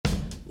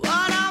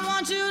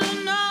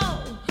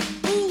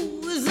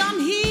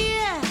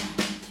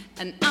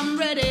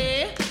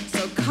ready,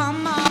 so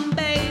come on,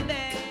 baby.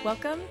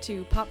 Welcome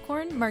to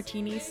Popcorn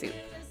Martini Soup,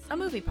 a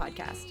movie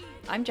podcast.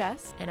 I'm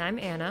Jess. And I'm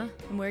Anna.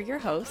 And we're your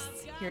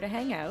hosts, here to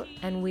hang out.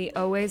 And we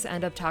always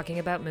end up talking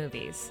about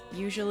movies.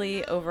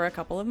 Usually over a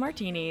couple of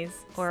martinis.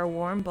 Or a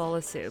warm bowl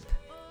of soup.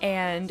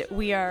 And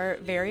we are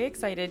very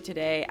excited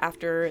today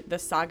after the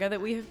saga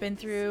that we have been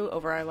through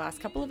over our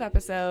last couple of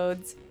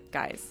episodes.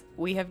 Guys,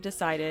 we have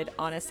decided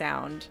on a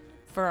sound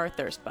for our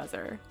thirst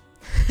buzzer.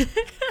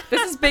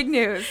 This is big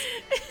news.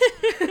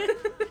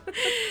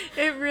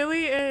 It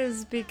really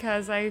is,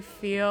 because I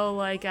feel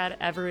like at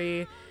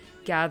every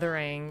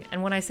gathering,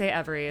 and when I say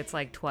every, it's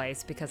like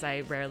twice because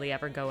I rarely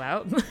ever go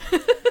out.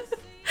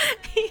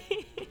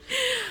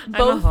 I'm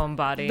a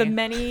homebody. The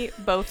many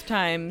both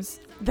times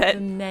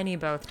that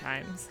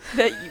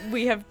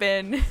we have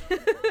been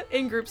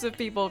in groups of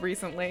people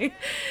recently.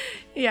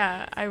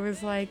 Yeah, I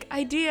was like,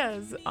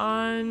 ideas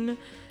on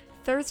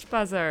thirst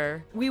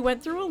buzzer. We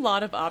went through a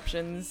lot of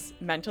options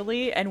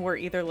mentally, and we're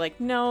either like,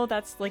 no,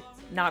 that's like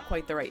not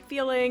quite the right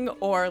feeling,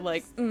 or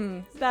like,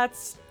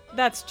 that's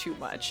too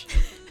much.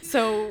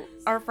 So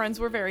our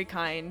friends were very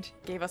kind,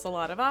 gave us a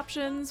lot of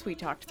options. We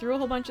talked through a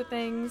whole bunch of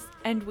things,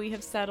 and we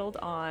have settled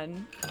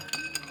on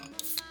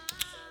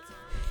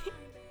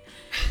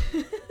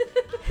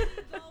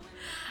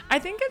I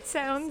think it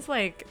sounds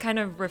like kind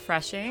of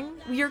refreshing.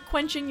 You're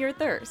quenching your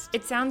thirst.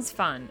 It sounds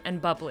fun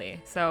and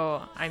bubbly,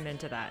 so I'm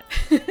into that.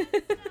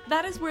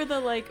 That is where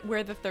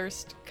the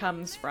thirst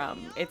comes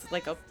from. It's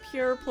like a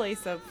pure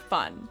place of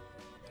fun.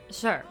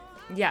 Sure.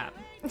 Yeah.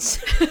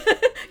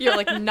 You're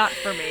like, not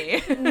for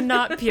me.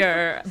 Not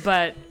pure,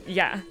 but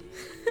yeah.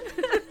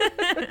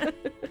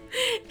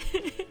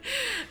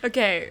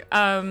 Okay,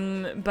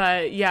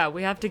 but yeah,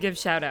 we have to give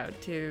shout out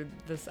to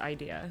this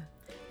idea.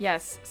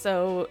 Yes,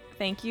 so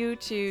thank you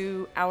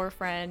to our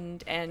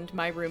friend and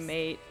my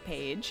roommate,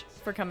 Paige,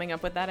 for coming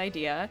up with that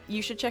idea.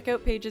 You should check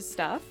out Paige's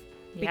stuff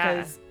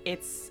because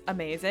it's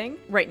amazing.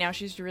 Right now,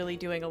 she's really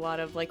doing a lot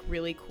of like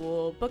really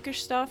cool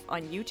bookish stuff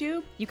on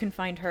YouTube. You can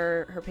find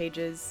her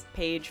page's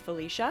Paige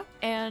Felicia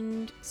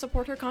and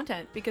support her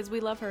content because we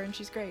love her and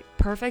she's great.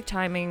 Perfect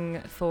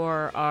timing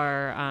for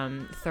our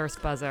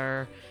thirst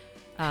buzzer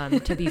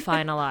to be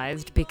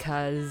finalized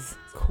because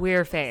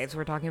queer faves.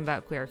 We're talking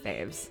about queer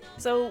faves.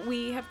 So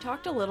we have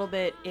talked a little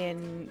bit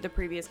in the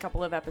previous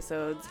couple of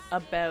episodes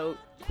about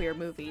queer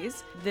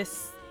movies.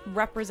 This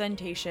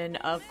representation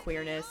of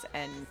queerness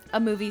and a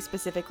movie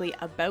specifically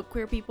about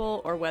queer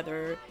people, or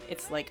whether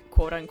it's like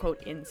quote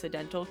unquote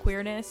incidental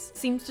queerness,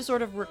 seems to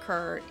sort of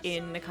recur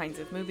in the kinds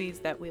of movies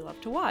that we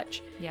love to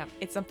watch. Yeah.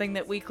 It's something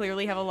that we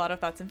clearly have a lot of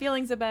thoughts and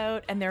feelings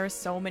about, and there are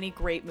so many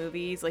great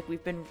movies. Like,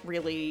 we've been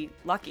really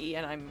lucky,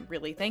 and I'm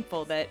really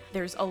thankful that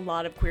there's a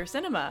lot of queer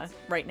cinema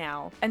right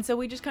now. And so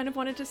we just kind of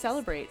wanted to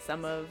celebrate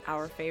some of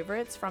our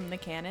favorites from the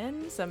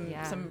canon,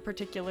 some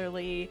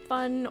particularly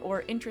fun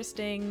or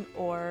interesting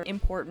or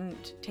important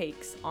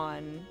takes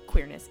on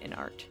queerness in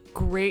art.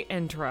 Great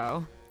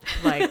intro.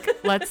 Like,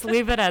 let's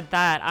leave it at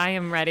that. I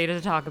am ready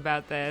to talk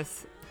about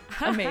this.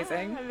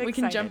 Amazing. We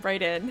can jump right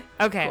in.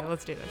 Okay, cool.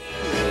 Let's do this.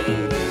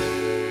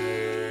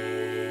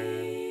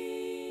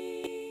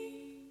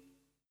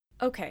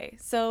 Okay,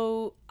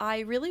 so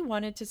I really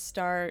wanted to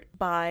start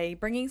by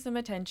bringing some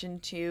attention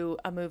to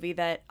a movie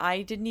that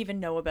I didn't even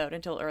know about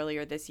until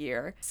earlier this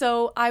year.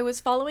 So I was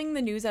following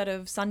the news out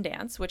of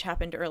Sundance, which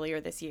happened earlier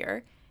this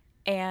year,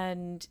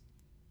 and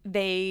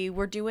they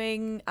were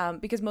doing,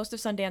 because most of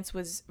Sundance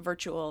was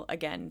virtual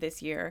again this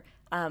year,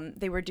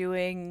 they were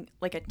doing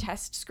like a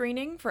test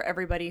screening for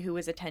everybody who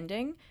was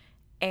attending,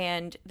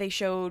 and they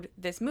showed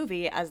this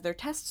movie as their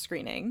test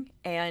screening,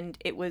 and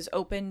it was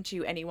open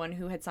to anyone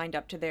who had signed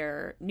up to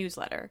their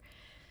newsletter.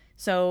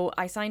 So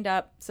I signed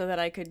up so that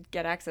I could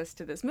get access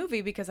to this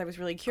movie because I was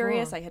really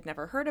curious. Cool. I had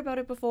never heard about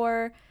it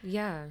before.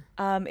 Yeah.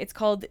 It's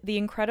called The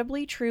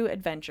Incredibly True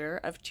Adventure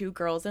of Two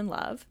Girls in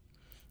Love.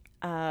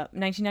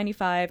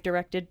 1995,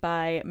 directed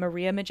by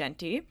Maria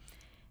Magenti.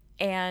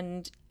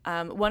 And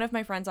one of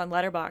my friends on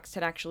Letterboxd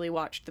had actually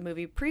watched the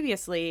movie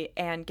previously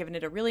and given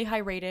it a really high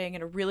rating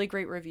and a really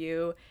great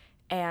review.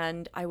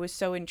 And I was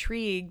so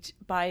intrigued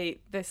by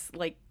this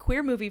like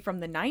queer movie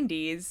from the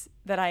 90s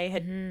that I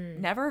had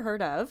never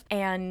heard of.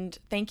 And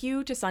thank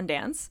you to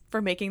Sundance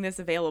for making this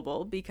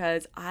available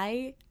because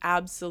I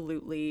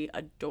absolutely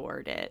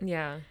adored it.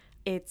 Yeah.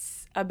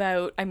 It's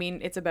about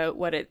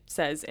what it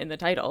says in the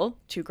title,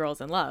 Two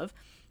Girls in Love.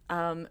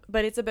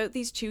 But it's about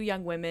these two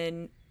young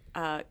women,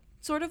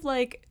 sort of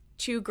like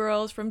two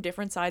girls from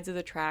different sides of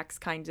the tracks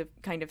kind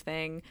of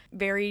thing.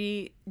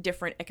 Very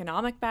different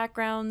economic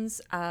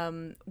backgrounds.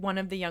 One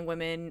of the young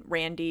women,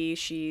 Randy,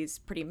 she's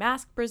pretty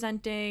mask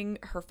presenting.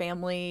 Her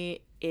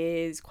family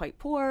is quite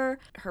poor.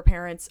 Her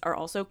parents are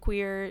also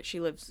queer. She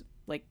lives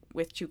like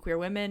with two queer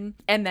women.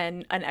 And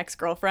then an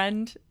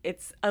ex-girlfriend.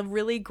 It's a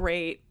really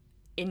great,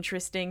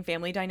 interesting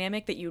family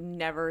dynamic that you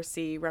never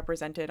see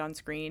represented on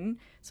screen.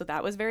 So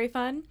that was very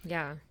fun.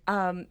 Yeah.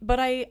 But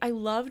I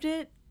loved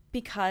it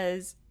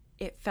because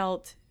it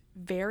felt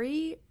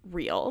very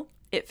real.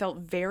 It felt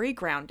very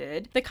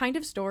grounded. The kind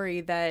of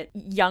story that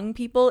young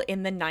people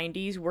in the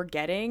 90s were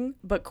getting,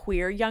 but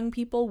queer young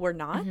people were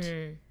not.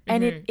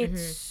 And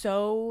it's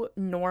so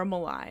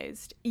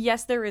normalized.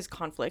 Yes, there is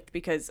conflict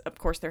because, of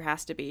course, there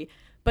has to be.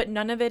 But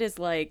none of it is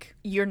like,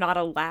 you're not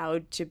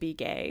allowed to be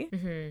gay.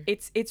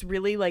 It's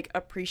really like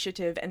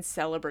appreciative and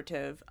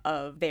celebrative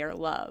of their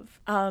love.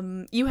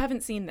 You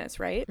haven't seen this,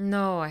 right?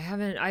 No, I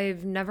haven't.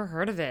 I've never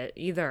heard of it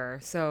either.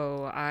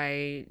 So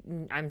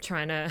I'm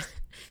trying to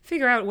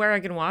figure out where I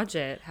can watch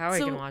it, how I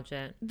can watch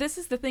it. This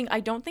is the thing. I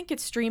don't think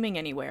it's streaming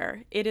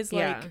anywhere. It is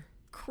like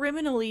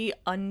criminally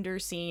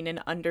underseen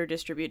and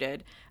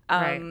underdistributed.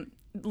 Right.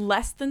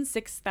 Less than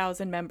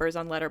 6,000 members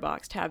on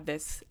Letterboxd have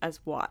this as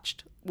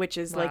watched, which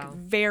is like Wow.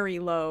 very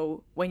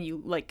low when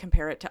you like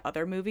compare it to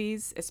other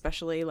movies,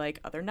 especially like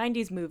other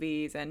 90s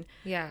movies. And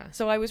Yeah.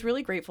 so I was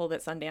really grateful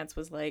that Sundance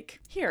was like,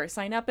 here,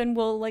 sign up and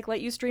we'll like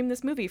let you stream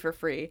this movie for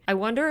free. I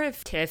wonder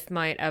if TIFF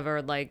might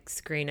ever like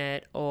screen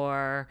it,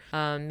 or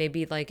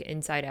maybe like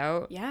Inside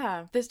Out.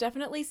 Yeah, this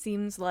definitely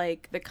seems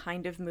like the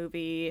kind of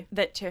movie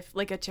that TIFF,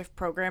 like a TIFF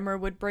programmer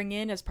would bring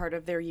in as part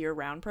of their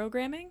year-round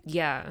programming.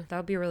 Yeah, that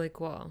would be really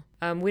cool.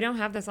 We don't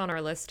have this on our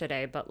list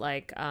today, but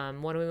like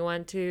when we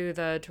went to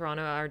the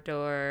Toronto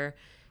Outdoor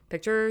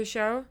Picture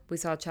Show, we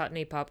saw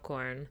Chutney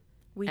Popcorn.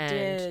 We And-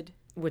 did.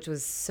 Which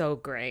was so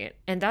great.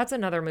 And that's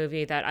another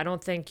movie that I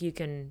don't think you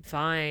can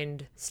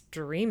find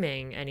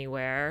streaming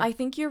anywhere. I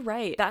think you're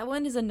right. That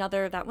one's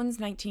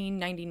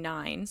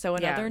 1999. So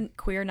another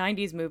queer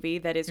 90s movie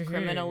that is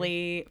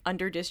criminally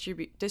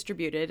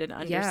distributed and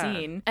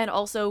underseen. And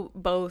also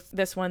both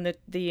this one,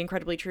 the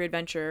Incredibly True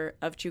Adventure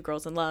of Two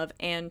Girls in Love,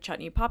 and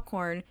Chutney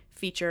Popcorn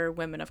feature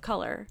women of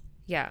color.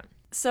 Yeah.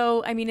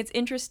 So, I mean, it's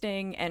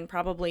interesting and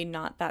probably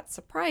not that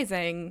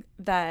surprising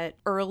that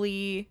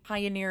early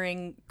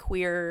pioneering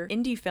queer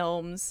indie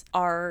films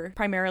are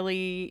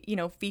primarily, you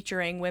know,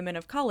 featuring women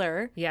of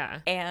color.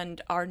 Yeah.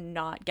 And are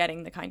not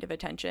getting the kind of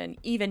attention,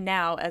 even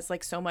now, as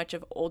like so much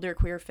of older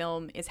queer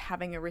film is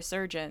having a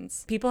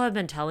resurgence. People have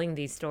been telling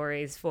these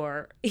stories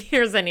for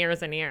years and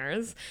years and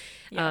years.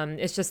 Yeah.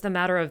 It's just a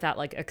matter of that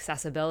like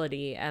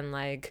accessibility and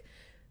like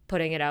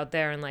putting it out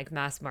there in like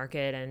mass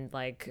market and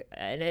like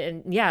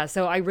and yeah,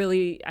 so I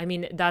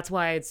mean that's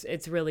why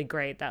it's really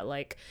great that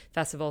like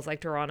festivals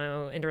like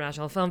Toronto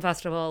International Film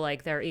Festival,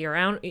 like their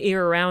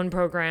year-round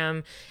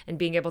program, and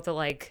being able to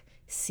like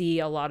see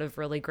a lot of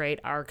really great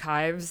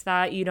archives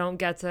that you don't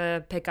get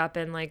to pick up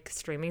in like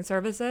streaming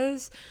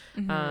services.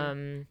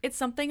 It's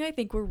something I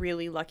think we're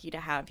really lucky to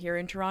have here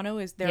in Toronto,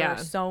 is there are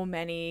so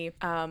many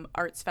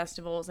arts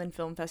festivals and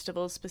film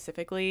festivals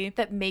specifically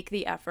that make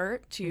the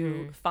effort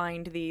to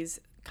find these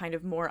kind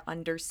of more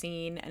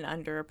underseen and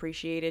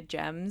underappreciated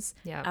gems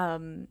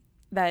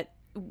that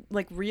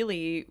like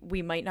really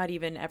we might not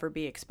even ever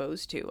be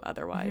exposed to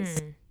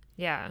otherwise.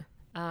 Yeah.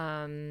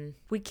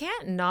 We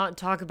can't not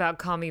talk about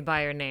Call Me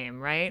by Your Name,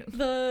 right?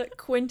 The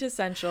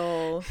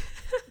quintessential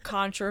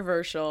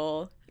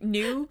controversial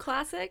new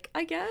classic,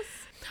 I guess.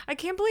 I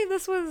can't believe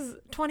this was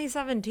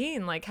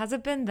 2017. Like, has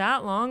it been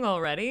that long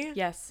already?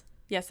 Yes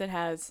it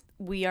has.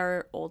 We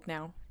are old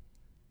now.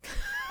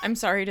 I'm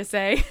sorry to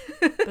say.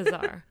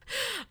 Bizarre.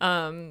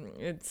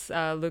 It's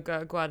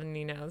Luca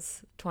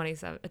Guadagnino's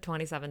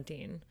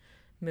 2017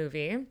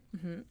 movie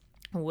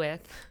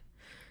with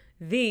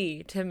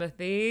the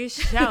Timothy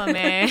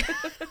Chalamet.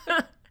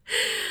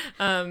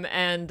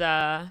 And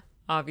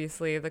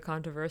obviously the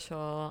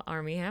controversial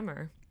Armie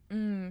Hammer.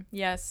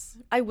 Yes.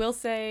 I will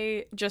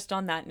say, just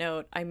on that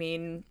note, I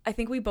mean, I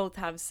think we both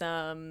have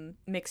some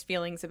mixed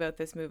feelings about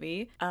this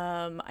movie.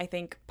 I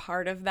think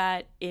part of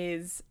that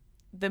is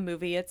the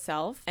movie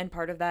itself, and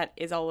part of that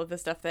is all of the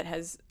stuff that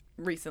has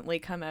recently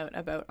come out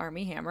about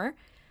Armie Hammer.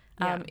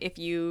 If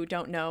you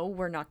don't know,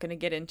 we're not going to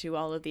get into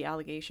all of the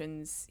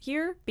allegations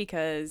here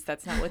because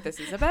that's not what this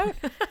is about.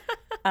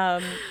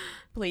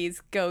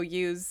 Please go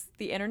use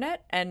the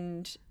internet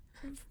and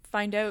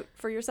find out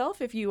for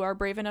yourself if you are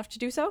brave enough to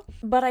do so.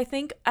 But I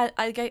think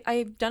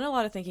I've done a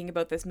lot of thinking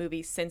about this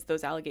movie since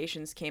those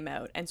allegations came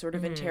out, and sort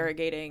of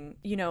interrogating,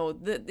 you know,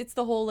 it's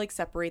the whole like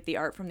separate the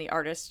art from the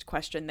artist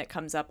question that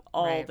comes up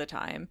all the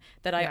time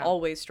that I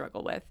always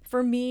struggle with.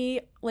 For me,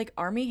 like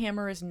Armie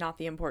Hammer is not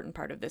the important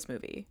part of this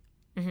movie.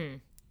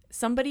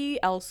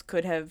 Somebody else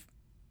could have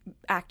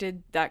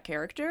acted that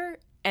character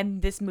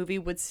and this movie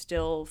would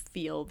still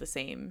feel the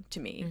same to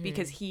me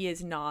because he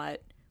is not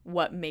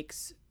what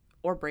makes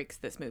or breaks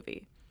this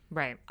movie.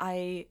 Right.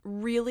 I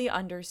really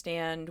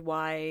understand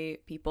why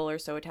people are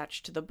so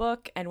attached to the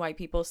book and why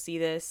people see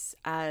this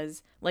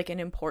as like an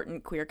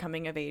important queer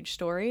coming of age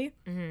story.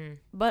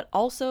 But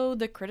also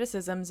the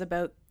criticisms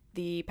about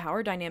the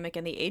power dynamic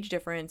and the age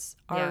difference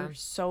are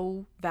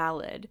so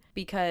valid,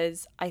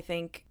 because I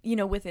think, you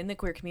know, within the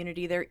queer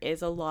community, there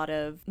is a lot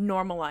of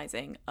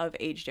normalizing of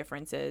age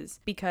differences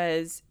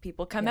because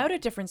people come out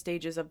at different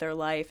stages of their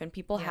life and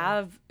people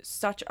have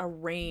such a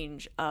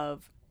range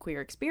of queer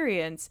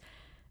experience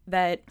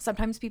that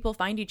sometimes people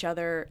find each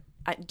other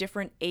at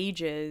different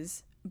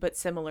ages but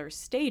similar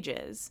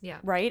stages. Yeah.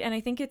 Right? And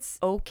I think it's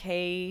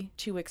okay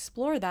to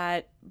explore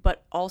that,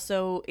 but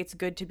also it's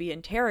good to be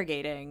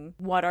interrogating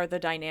what are the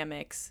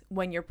dynamics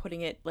when you're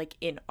putting it like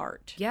in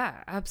art.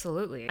 Yeah,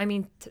 absolutely. I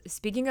mean,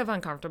 speaking of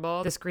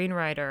uncomfortable, the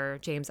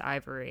screenwriter, James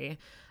Ivory,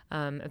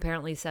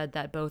 apparently said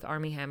that both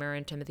Armie Hammer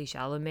and Timothée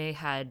Chalamet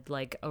had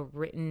like a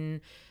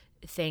written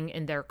thing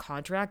in their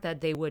contract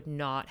that they would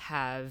not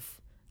have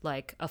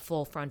like a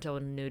full frontal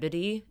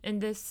nudity in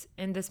this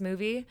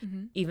movie,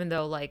 even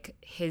though like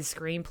his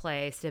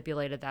screenplay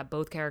stipulated that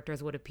both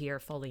characters would appear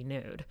fully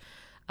nude.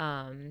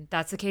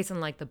 That's the case in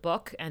like the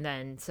book, and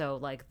then so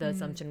like the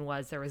assumption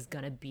was there was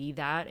gonna be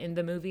that in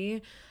the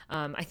movie.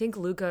 I think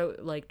Luca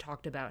like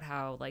talked about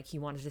how like he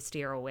wanted to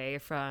steer away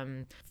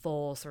from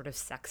full sort of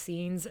sex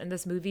scenes in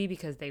this movie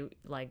because they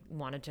like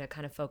wanted to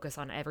kind of focus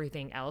on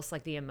everything else,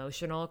 like the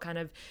emotional kind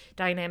of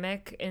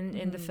dynamic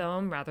in the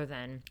film, rather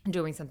than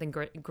doing something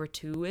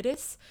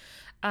gratuitous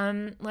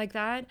like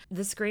that.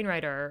 The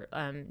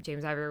screenwriter,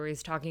 James Ivory,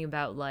 is talking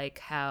about like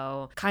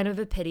how kind of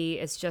a pity,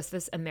 it's just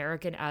this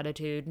American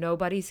attitude.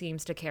 Nobody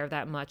seems to care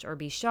that much or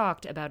be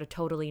shocked about a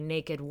totally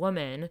naked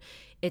woman.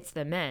 It's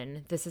the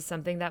men. This is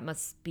something that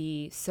must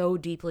be so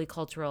deeply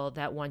cultural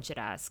that one should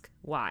ask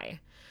why.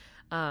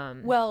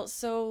 Well,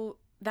 so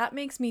that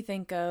makes me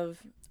think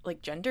of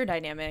like gender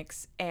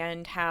dynamics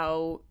and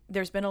how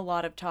there's been a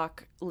lot of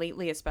talk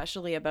lately,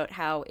 especially about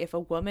how if a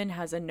woman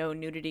has a no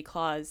nudity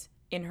clause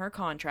in her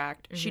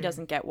contract, she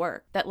doesn't get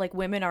work. That like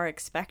women are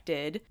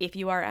expected, if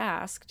you are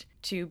asked,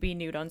 to be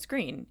nude on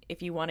screen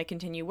if you want to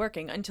continue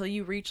working until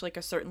you reach like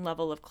a certain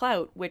level of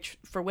clout, which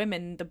for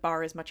women the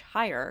bar is much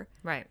higher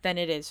than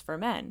it is for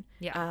men.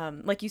 Yeah.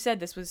 Like you said,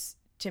 this was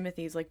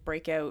Timothy's like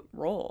breakout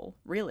role,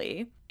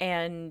 really,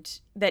 and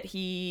that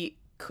he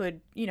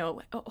could, you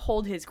know,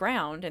 hold his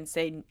ground and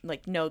say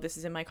like, no, this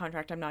is in my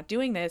contract, I'm not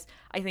doing this,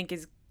 I think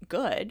is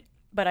good.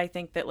 But I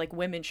think that like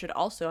women should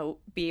also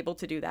be able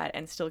to do that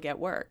and still get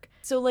work.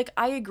 So like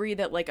I agree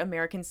that like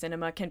American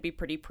cinema can be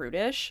pretty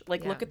prudish.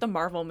 Like look at the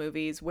Marvel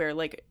movies where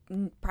like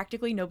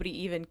practically nobody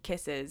even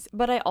kisses.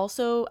 But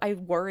I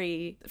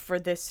worry for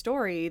this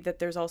story that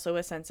there's also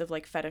a sense of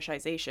like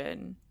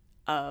fetishization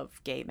of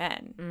gay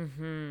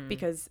men.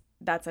 Because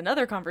that's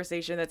another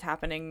conversation that's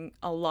happening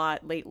a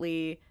lot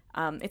lately.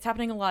 It's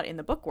happening a lot in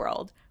the book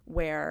world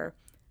where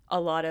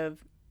a lot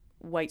of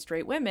white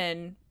straight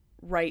women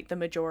write the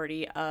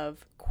majority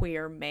of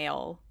queer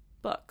male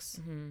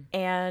books.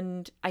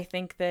 And I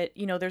think that,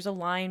 you know, there's a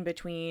line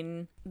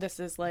between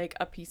this is like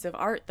a piece of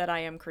art that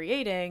I am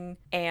creating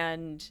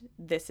and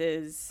this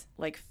is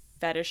like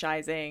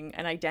fetishizing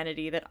an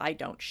identity that I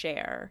don't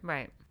share.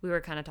 Right. We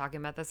were kind of talking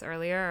about this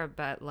earlier,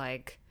 but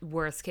like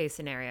worst case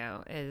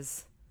scenario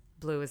is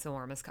blue is the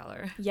warmest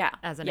color. Yeah.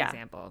 As an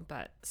example.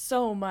 But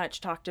so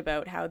much talked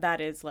about how that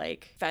is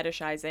like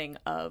fetishizing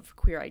of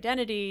queer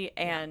identity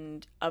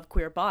and of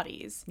queer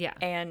bodies. Yeah.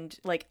 And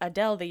like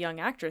Adele, the young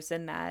actress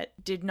in that,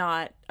 did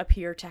not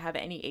appear to have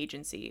any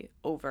agency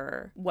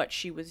over what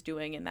she was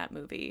doing in that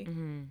movie,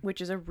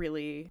 which is a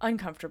really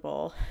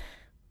uncomfortable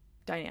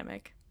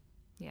dynamic.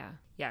 Yeah.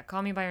 Yeah.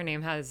 Call Me by Your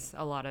Name has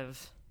a lot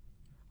of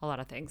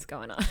things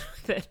going on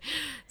with it.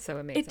 So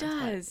it makes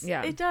sense.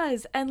 Yeah. It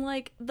does. And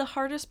like the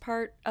hardest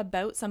part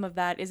about some of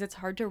that is it's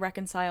hard to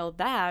reconcile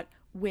that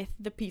with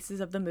the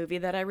pieces of the movie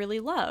that I really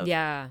love.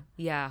 Yeah.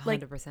 Yeah.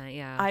 100%. Like,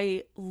 yeah.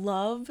 I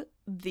love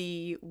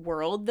the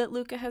world that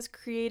Luca has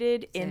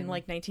created in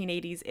like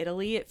 1980s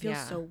Italy. It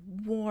feels so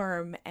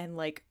warm and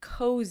like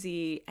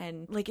cozy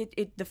and like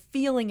it the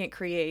feeling it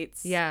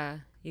creates. Yeah.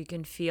 You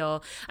can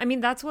feel, I mean,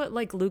 that's what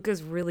like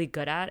Luca's really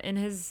good at in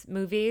his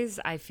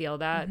movies. I feel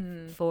that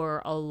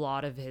for a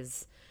lot of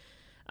his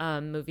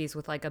movies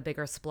with like a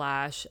bigger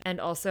splash. And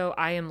also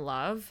I Am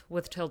Love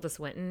with Tilda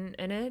Swinton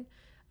in it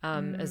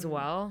as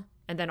well.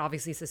 And then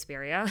obviously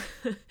Suspiria.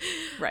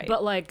 Right.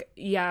 But like,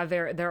 yeah,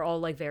 they're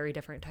all like very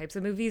different types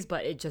of movies,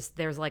 but it just,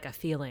 there's like a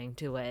feeling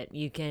to it.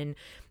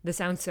 This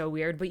sounds so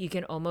weird, but you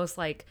can almost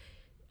like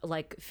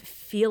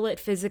feel it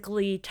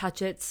physically,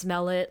 touch it,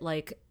 smell it.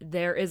 Like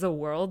there is a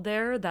world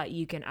there that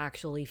you can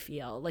actually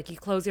feel. Like you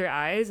close your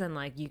eyes and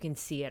like you can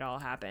see it all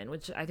happen,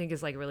 which I think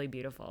is like really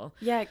beautiful.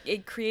 Yeah,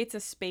 it creates a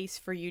space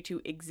for you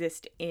to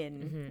exist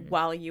in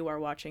while you are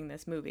watching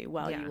this movie,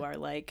 while you are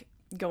like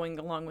going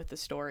along with the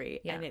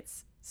story. And it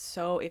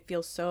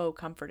feels so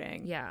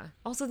comforting. Yeah.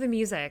 Also the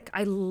music.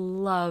 I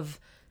love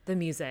the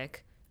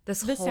music. The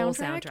whole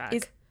soundtrack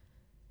is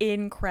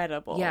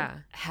incredible. Yeah.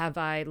 Have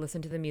I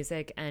listened to the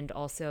music and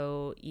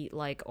also eat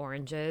like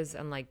oranges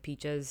and like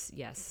peaches?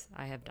 Yes,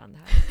 I have done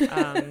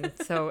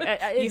that. So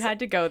you had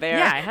to go there.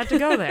 Yeah, I had to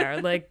go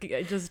there.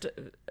 Like just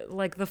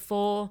like the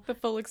full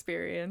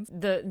experience.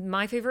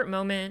 My favorite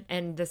moment,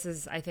 and this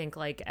is I think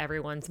like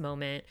everyone's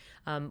moment,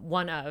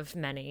 one of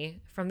many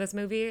from this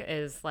movie,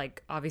 is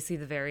like obviously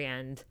the very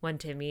end when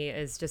Timmy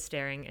is just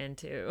staring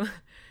into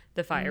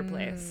the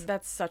fireplace.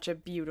 That's such a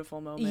beautiful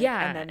moment.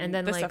 Yeah, and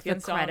then like the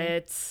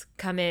credits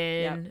come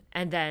in,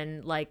 and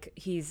then like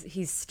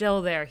he's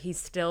still there. He's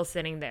still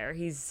sitting there.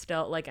 He's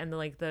still like, and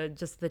like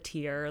the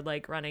tear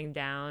like running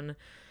down.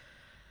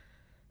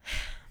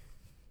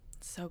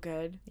 So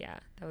good. Yeah,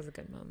 that was a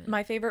good moment.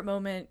 My favorite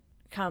moment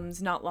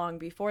comes not long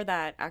before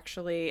that,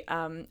 actually.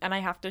 And I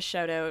have to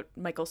shout out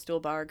Michael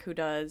Stuhlbarg, who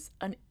does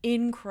an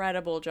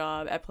incredible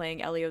job at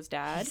playing Elio's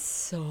dad. He's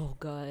so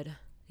good.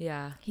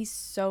 Yeah. He's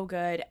so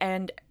good.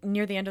 And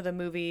near the end of the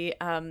movie,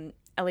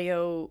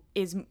 Elio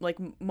is like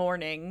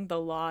mourning the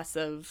loss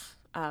of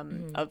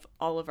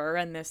Oliver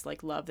and this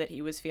like love that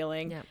he was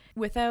feeling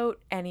without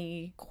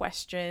any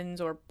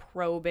questions or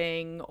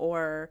probing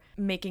or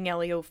making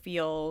Elio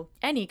feel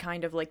any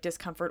kind of like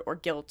discomfort or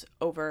guilt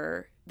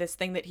over this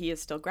thing that he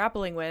is still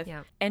grappling with.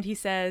 And he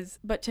says,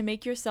 but to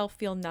make yourself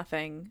feel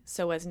nothing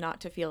so as not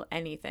to feel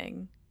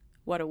anything,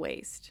 what a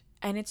waste.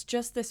 And it's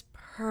just this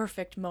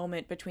perfect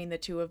moment between the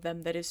two of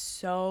them that is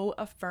so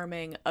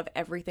affirming of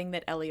everything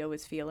that Elio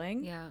is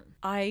feeling. Yeah.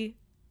 I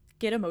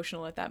get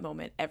emotional at that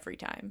moment every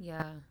time.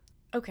 Yeah.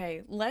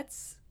 Okay,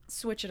 let's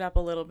switch it up a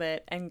little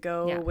bit and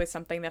go with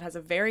something that has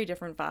a very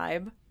different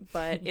vibe,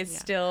 but is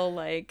still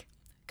like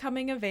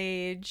coming of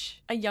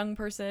age, a young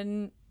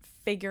person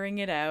figuring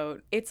it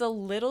out. It's a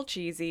little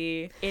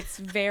cheesy. It's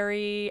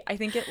very, I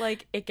think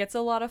it gets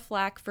a lot of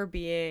flack for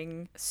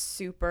being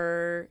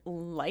super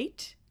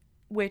light,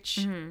 which,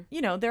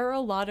 you know, there are a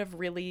lot of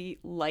really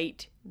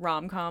light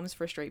rom-coms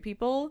for straight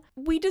people.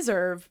 We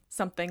deserve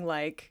something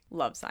like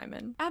Love,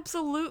 Simon.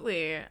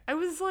 Absolutely. I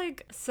was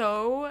like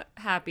so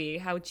happy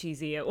how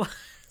cheesy it was.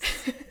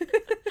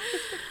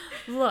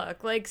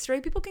 Look, like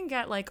straight people can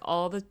get like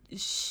all the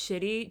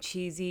shitty,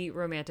 cheesy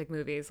romantic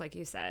movies, like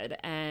you said,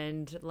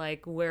 and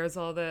like where's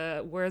all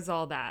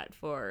that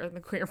for the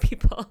queer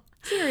people?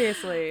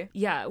 Seriously.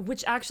 Yeah,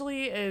 which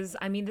actually is,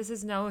 I mean, this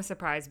is no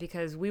surprise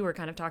because we were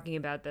kind of talking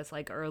about this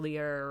like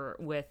earlier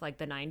with like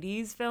the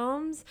 90s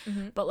films,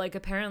 but like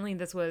apparently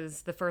this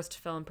was the first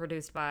film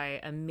produced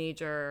by a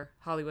major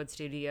Hollywood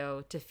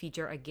studio to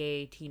feature a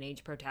gay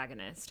teenage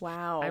protagonist.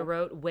 Wow. I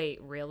wrote, wait,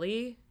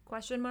 really? ?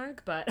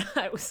 But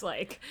I was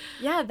like,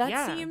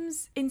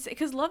 seems insane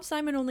because Love,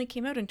 Simon only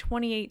came out in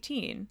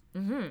 2018.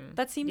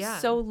 That seems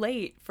so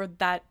late for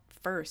that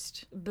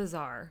first.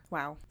 Bizarre.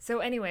 Wow. So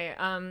anyway,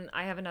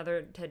 I have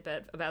another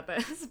tidbit about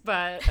this,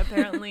 but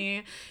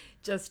apparently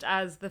just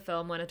as the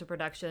film went into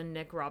production,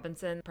 Nick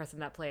Robinson, the person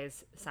that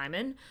plays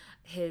Simon,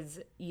 his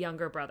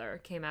younger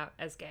brother came out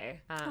as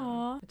gay,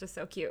 which is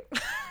so cute.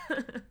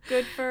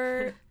 Good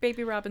for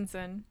baby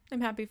Robinson.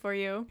 I'm happy for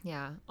you.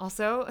 Yeah.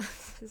 Also,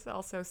 this is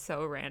also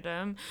so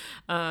random.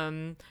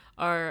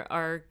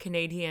 Our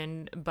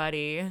Canadian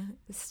buddy,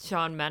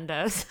 Shawn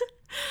Mendes,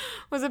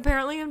 was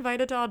apparently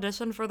invited to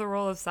audition for the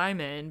role of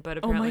Simon, but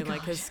apparently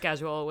like his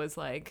schedule was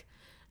like,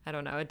 I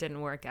don't know, it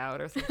didn't work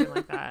out or something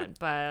like that.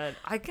 But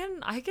I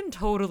can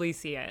totally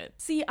see it.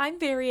 See, I'm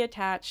very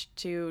attached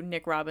to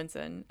Nick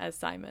Robinson as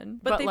Simon,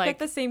 but they've like,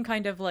 got the same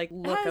kind of like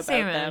look about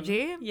same them.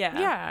 Energy.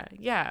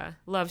 Yeah.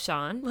 Love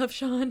Sean. Love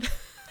Sean.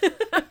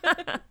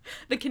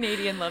 The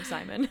Canadian Love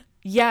Simon.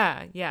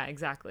 Yeah,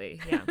 exactly.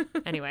 Yeah.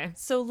 Anyway.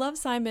 So Love,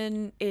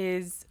 Simon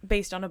is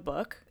based on a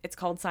book. It's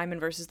called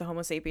Simon versus the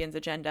Homo Sapiens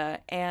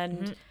Agenda.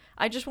 And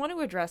I just want to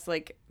address,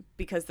 like,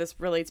 because this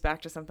relates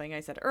back to something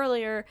I said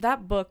earlier,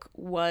 that book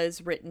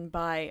was written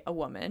by a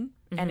woman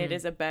and it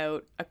is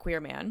about a queer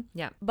man.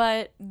 Yeah.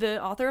 But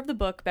the author of the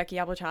book, Becky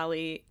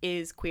Albertalli,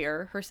 is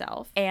queer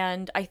herself.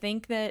 And I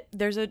think that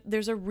there's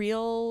a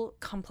real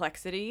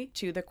complexity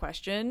to the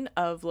question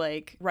of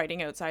like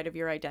writing outside of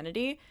your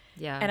identity.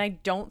 Yeah. And I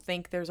don't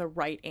think there's a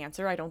right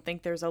answer. I don't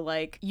think there's a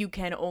like, you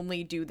can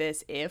only do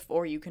this if,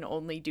 or you can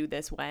only do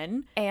this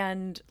when.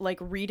 And like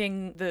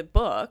reading the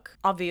book,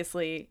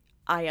 obviously,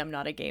 I am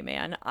not a gay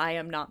man. I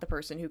am not the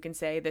person who can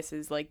say this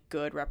is like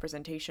good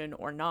representation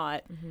or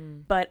not.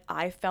 But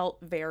I felt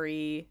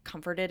very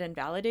comforted and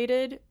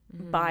validated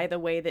by the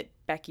way that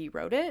Becky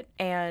wrote it.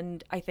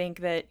 And I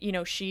think that, you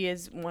know, she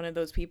is one of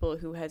those people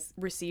who has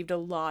received a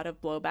lot of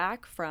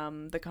blowback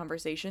from the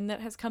conversation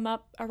that has come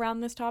up around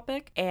this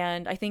topic.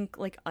 And I think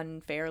like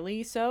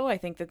unfairly so. I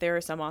think that there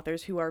are some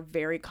authors who are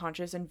very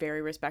conscious and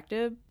very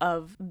respective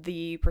of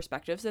the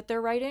perspectives that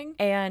they're writing.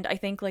 And I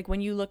think like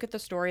when you look at the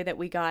story that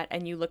we got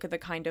and you look at the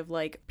kind of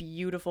like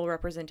beautiful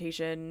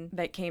representation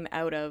that came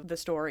out of the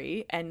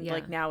story and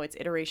like now its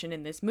iteration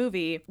in this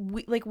movie,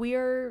 we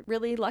are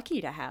really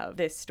lucky to have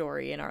this story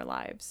in our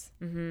lives.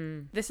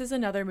 This is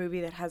another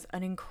movie that has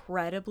an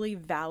incredibly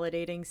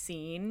validating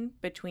scene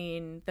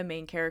between the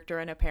main character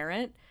and a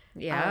parent.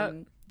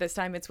 This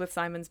time it's with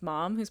Simon's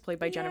mom, who's played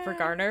by Jennifer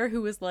Garner,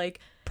 who is like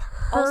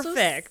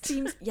perfect.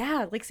 Seems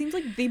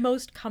like the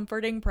most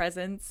comforting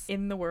presence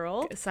in the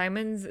world.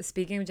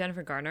 Speaking of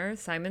Jennifer Garner,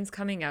 Simon's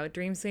coming out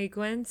dream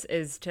sequence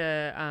is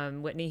to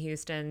Whitney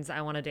Houston's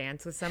I Want to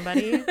Dance with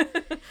Somebody.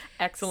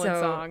 Excellent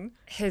song.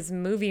 His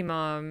movie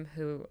mom,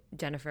 who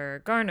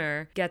Jennifer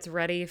Garner, gets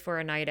ready for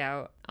a night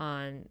out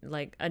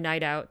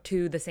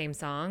to the same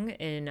song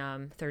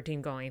in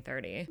 13 Going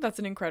 30. That's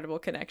an incredible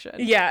connection.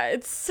 Yeah,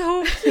 it's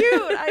so cute.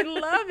 I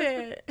love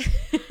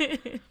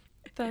it.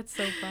 That's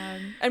so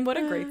fun. And what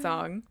a great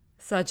song.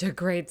 Such a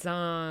great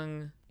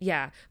song.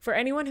 Yeah. For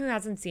anyone who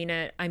hasn't seen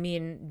it, I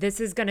mean, this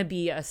is going to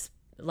be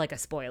like a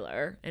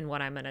spoiler in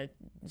what I'm gonna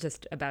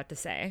just about to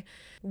say.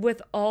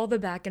 With all the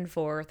back and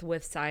forth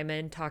with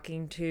Simon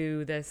talking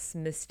to this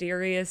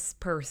mysterious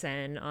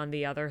person on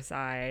the other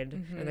side,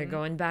 and they're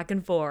going back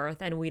and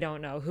forth, and we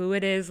don't know who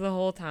it is the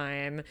whole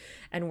time,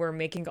 and we're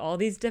making all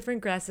these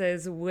different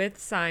guesses with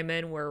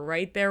Simon. We're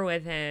right there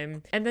with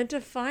him, and then to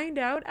find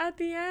out at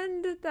the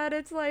end that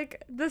it's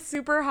like the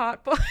super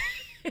hot boy.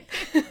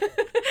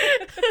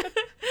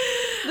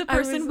 The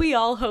person we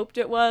all hoped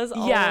it was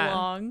all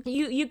along.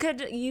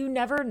 You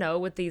never know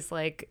with these,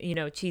 like, you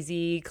know,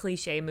 cheesy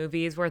cliche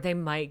movies where they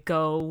might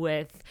go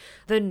with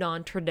the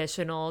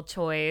non-traditional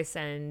choice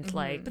and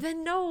like, but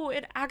then no,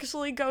 it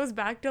actually goes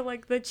back to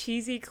like the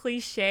cheesy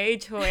cliche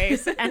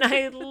choice, and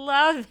I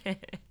love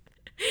it.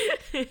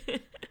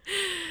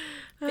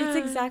 It's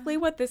exactly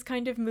what this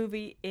kind of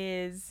movie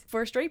is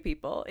for straight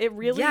people. It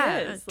really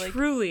is. Like,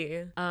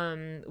 truly.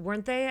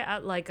 Weren't they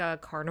at like a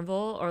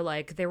carnival, or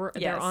like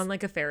they're on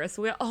like a Ferris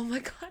wheel? Oh my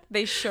god.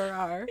 They sure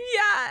are.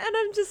 Yeah, and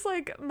I'm just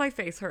like, my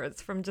face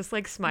hurts from just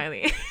like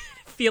smiling.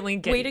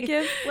 Feeling giddy. Way to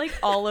give like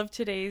all of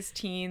today's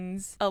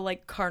teens a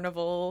like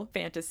carnival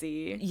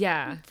fantasy.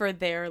 Yeah. For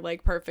their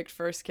like perfect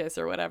first kiss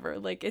or whatever.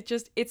 Like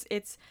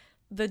it's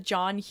the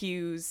John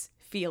Hughes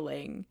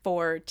feeling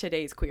for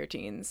today's queer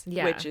teens,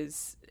 which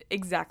is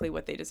exactly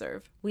what they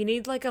deserve. We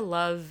need like a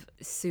Love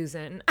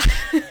Susan.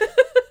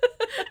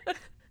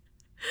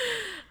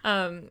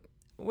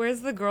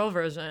 Where's the girl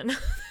version?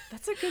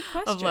 That's a good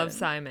question. Of Love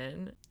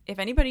Simon. If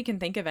anybody can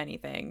think of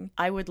anything,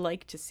 I would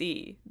like to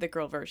see the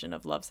girl version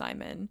of Love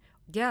Simon.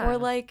 Yeah. Or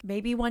like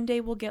maybe one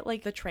day we'll get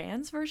like the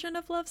trans version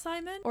of Love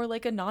Simon, or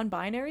like a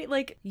non-binary.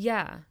 Like,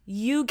 yeah,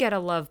 you get a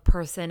love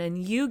person and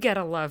you get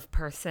a love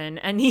person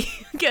and you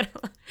get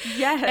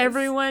yes,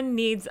 everyone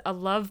needs a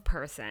love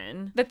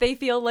person that they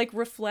feel like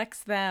reflects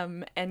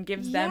them and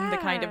gives them the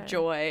kind of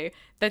joy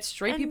that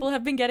straight people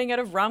have been getting out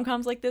of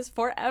rom-coms like this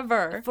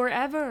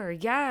forever.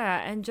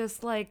 Yeah. And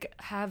just like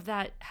have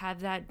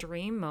that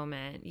dream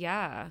moment.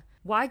 Yeah.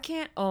 Why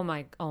can't oh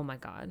my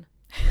god.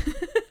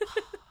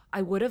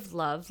 I would have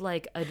loved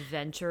like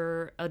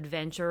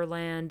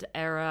Adventureland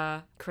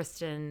era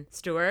Kristen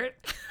Stewart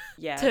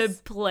to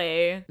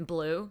play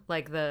Blue,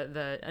 like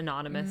the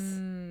anonymous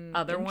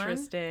other one.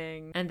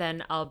 Interesting. And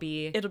then it'll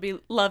be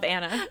Love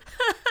Anna.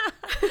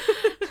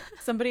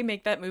 Somebody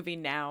make that movie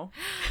now.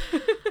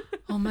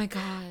 Oh my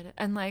god.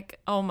 And like,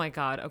 oh my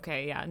god.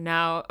 Okay, yeah.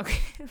 Now,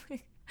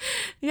 okay.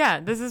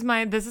 Yeah, this is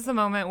the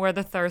moment where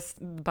the thirst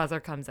buzzer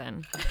comes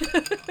in.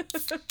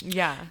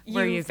 Yeah,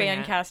 you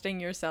fan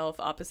casting yourself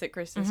opposite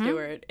Kristen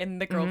Stewart in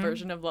the girl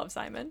version of Love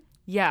Simon.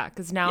 Yeah,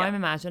 because now I'm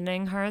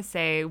imagining her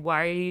say,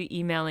 "Why are you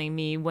emailing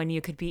me when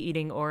you could be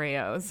eating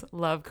Oreos?"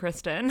 Love,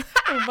 Kristen.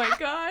 Oh my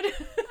god.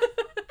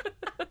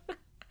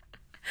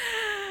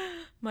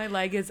 My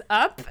leg is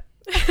up.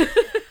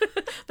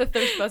 The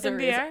thirst buzzer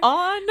is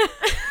on.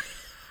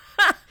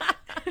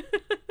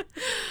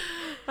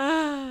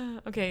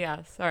 Okay,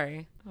 yeah,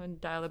 sorry. I'm gonna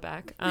dial it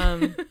back.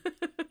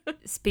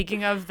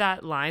 Speaking of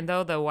that line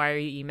though, the "why are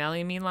you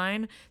emailing me"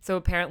 line, so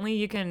apparently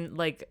you can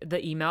like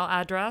the email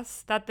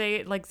address that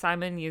they like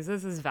Simon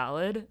uses is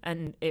valid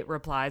and it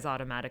replies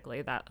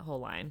automatically, that whole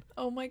line.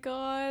 Oh my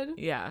god.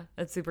 Yeah,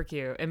 it's super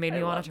cute. It made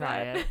me want to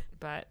try it.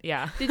 But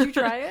yeah. Did you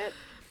try it?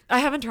 I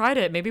haven't tried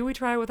it. Maybe we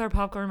try it with our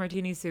popcorn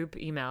martini soup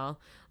email.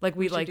 Like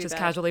we like just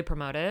casually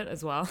promote it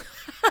as well.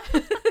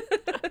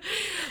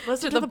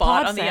 Listen to the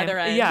bot pod on the other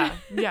end.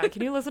 Yeah.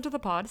 Can you listen to the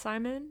pod,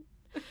 Simon?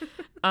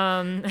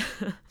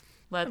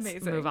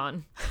 Let's move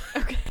on.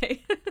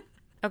 Okay.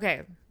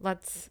 Okay,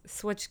 let's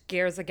switch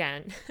gears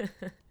again.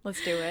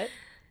 Let's do it.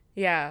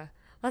 Yeah.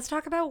 Let's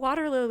talk about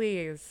water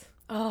lilies.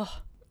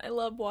 Oh, I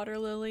love water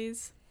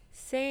lilies.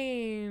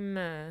 Same.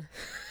 I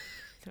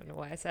don't know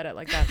why I said it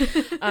like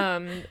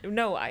that.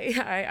 No,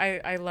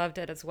 I loved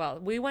it as well.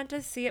 We went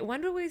to see it.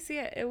 When did we see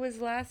it? It was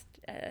last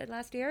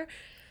year.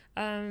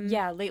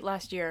 Late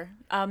last year.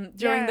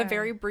 During the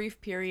very brief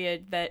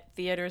period that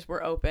theaters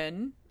were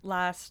open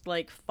last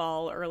like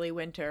fall, early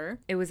winter.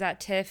 It was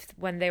at TIFF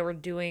when they were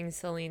doing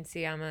Celine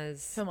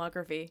Sciamma's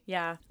filmography.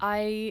 Yeah.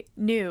 I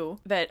knew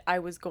that I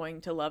was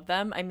going to love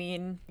them. I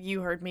mean,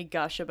 you heard me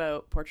gush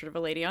about Portrait of a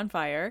Lady on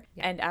Fire.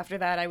 Yeah. And after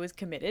that, I was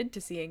committed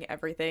to seeing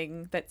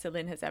everything that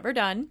Celine has ever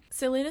done.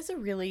 Celine is a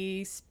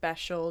really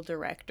special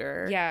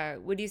director. Yeah.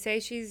 Would you say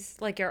she's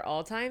like your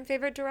all-time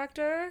favorite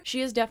director?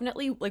 She is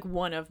definitely like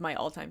one of my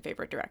all-time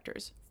favorite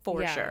directors.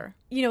 For sure.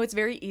 You know, it's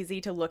very easy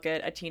to look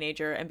at a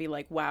teenager and be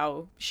like,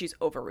 wow, she's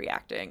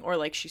overreacting, or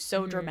like she's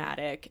so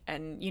dramatic.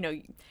 And, you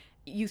know,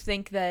 you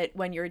think that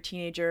when you're a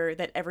teenager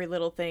that every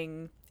little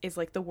thing is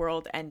like the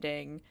world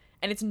ending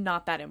and it's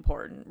not that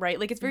important, right?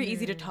 Like, it's very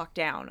easy to talk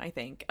down, I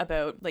think,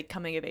 about like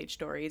coming of age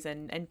stories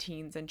and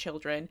teens and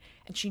children,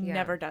 and she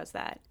never does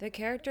that. The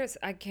characters,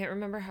 I can't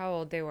remember how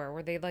old they were.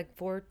 Were they like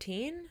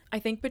 14? I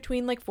think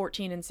between like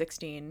 14 and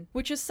 16,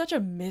 which is such a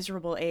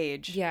miserable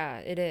age. Yeah,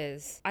 it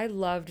is. I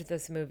loved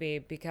this movie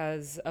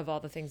because of all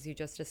the things you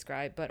just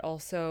described, but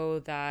also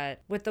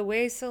that with the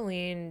way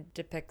Celine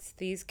depicts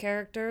these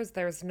characters,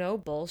 there's no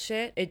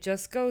bullshit. It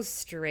just goes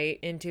straight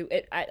into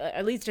it.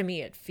 At least to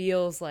me, it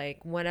feels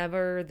like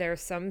whenever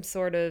there's some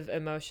sort of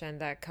emotion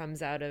that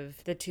comes out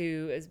of the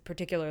two,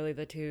 particularly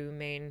the two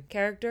main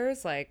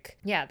characters, like,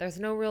 yeah, there's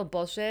no real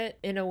bullshit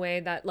in a way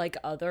that like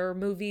other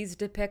movies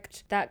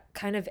depict that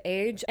kind of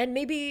age. And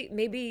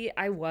maybe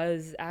I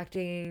was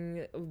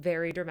acting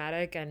very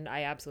dramatic, and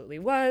I absolutely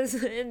was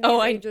in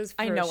these ages,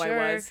 for I know sure.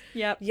 I was.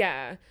 Yep.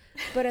 Yeah.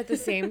 But at the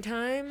same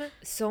time,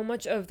 so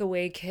much of the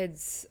way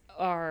kids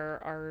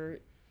are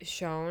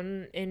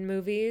shown in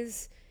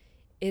movies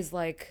is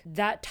like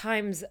that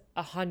times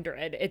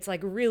 100. It's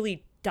like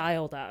really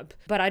dialed up,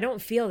 but I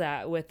don't feel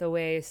that with the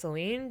way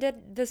Celine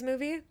did this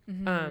movie.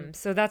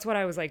 So that's what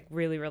I was like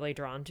really, really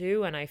drawn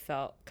to, and I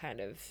felt kind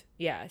of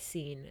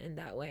seen in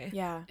that way.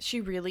 Yeah,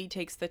 she really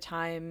takes the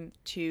time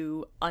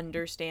to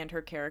understand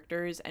her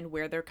characters and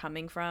where they're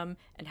coming from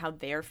and how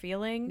they're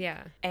feeling.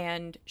 Yeah.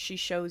 And she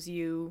shows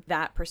you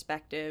that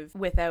perspective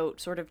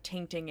without sort of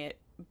tainting it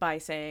by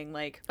saying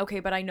like, okay,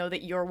 but I know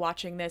that you're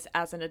watching this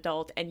as an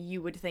adult and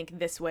you would think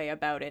this way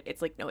about it.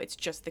 It's like, no, it's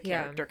just the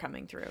character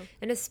coming through.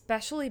 And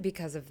especially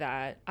because of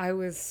that, I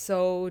was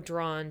so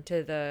drawn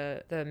to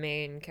the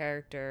main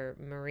character,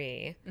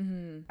 Marie.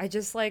 I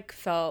just like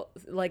felt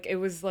like it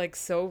was like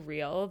so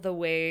real, the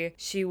way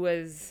she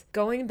was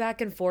going back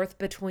and forth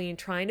between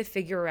trying to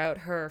figure out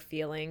her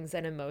feelings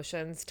and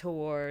emotions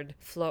toward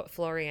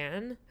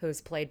Floriane, who's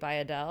played by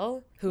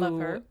Adele,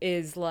 who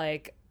is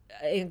like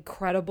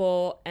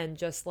incredible and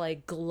just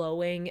like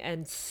glowing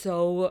and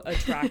so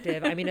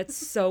attractive. I mean, it's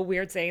so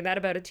weird saying that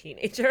about a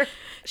teenager.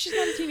 She's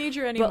not a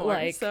teenager anymore. But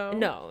like, so.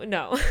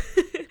 no.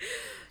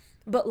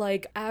 But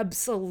like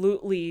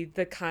absolutely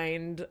the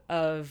kind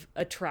of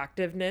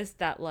attractiveness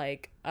that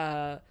like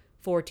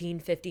 14,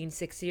 15,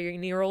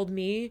 16-year-old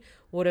me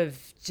would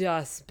have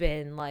just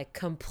been like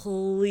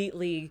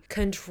completely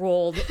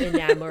controlled,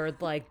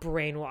 enamored, like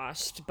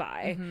brainwashed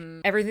by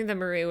everything that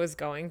Marie was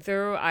going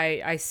through.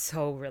 I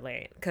so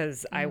relate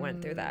because I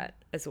went through that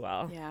as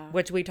well,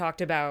 which we talked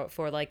about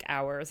for like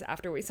hours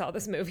after we saw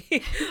this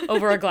movie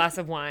over a glass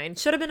of wine.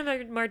 Should have been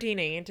a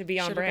martini to be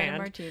on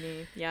brand. Should have been a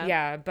martini,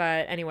 yeah.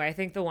 But anyway, I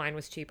think the wine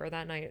was cheaper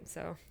that night,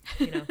 so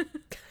you know.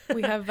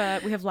 we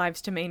have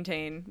lives to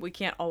maintain. We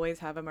can't always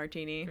have a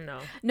martini.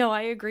 No,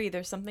 I agree.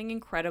 There's something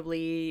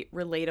incredibly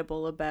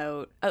relatable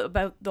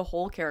about the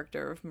whole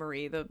character of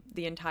Marie,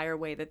 the entire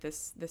way that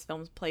this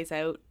film plays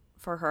out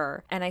for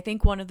her. And I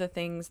think one of the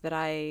things that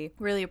I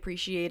really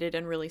appreciated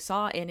and really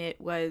saw in it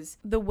was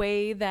the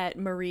way that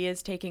Marie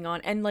is taking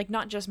on, and like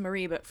not just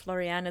Marie, but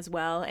Floriane as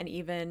well, and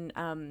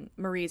even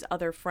Marie's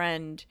other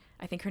friend,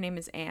 I think her name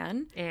is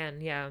Anne.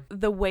 Anne, yeah.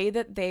 The way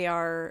that they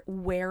are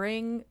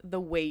wearing the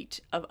weight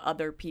of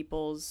other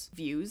people's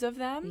views of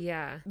them.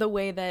 Yeah. The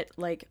way that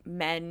like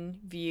men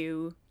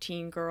view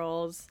teen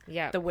girls.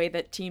 Yeah. The way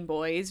that teen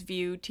boys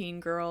view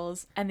teen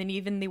girls. And then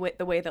even the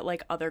way that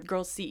like other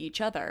girls see each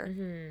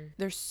other.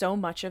 There's so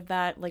much of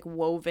that like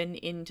woven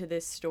into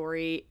this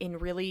story in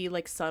really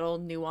like subtle,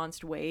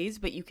 nuanced ways,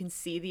 but you can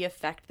see the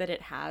effect that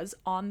it has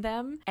on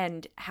them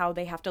and how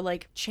they have to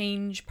like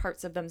change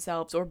parts of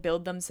themselves or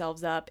build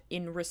themselves up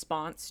in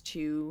response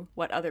to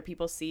what other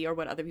people see or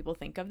what other people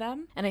think of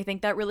them. And I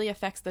think that really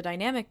affects the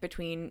dynamic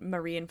between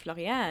Marie and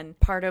Floriane.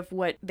 Part of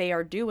what they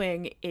are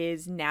doing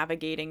is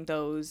navigating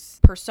those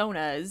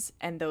personas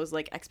and those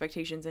like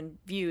expectations and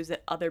views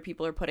that other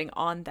people are putting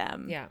on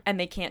them. Yeah. And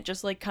they can't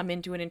just like come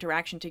into an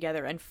interaction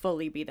together and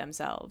fully be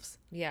themselves.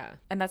 Yeah.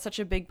 And that's such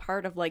a big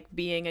part of like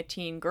being a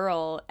teen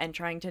girl and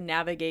trying to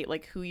navigate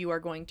like who you are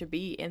going to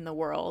be in the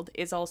world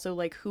is also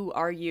like who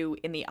are you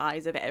in the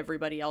eyes of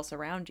everybody else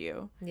around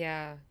you.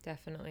 Yeah,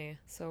 definitely.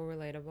 So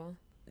relatable.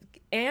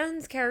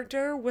 Anne's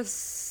character was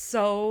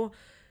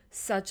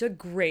such a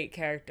great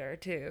character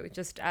too,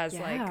 just as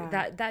like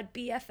that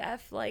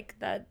BFF, like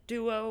that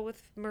duo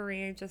with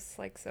Marie, just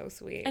like so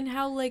sweet. And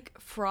how like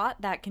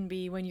fraught that can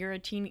be when you're a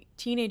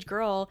teenage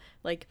girl,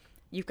 like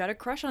you've got a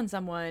crush on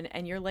someone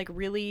and you're like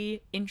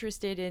really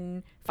interested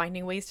in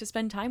finding ways to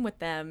spend time with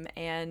them,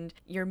 and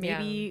you're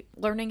maybe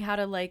learning how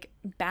to like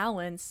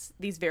balance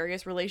these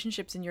various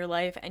relationships in your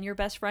life, and your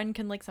best friend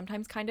can like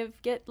sometimes kind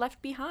of get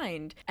left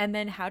behind. And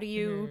then how do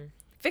you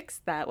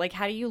fix that? Like,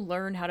 how do you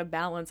learn how to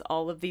balance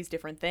all of these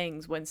different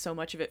things when so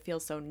much of it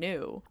feels so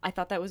new? I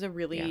thought that was a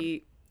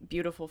really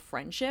beautiful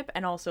friendship,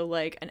 and also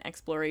like an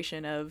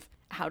exploration of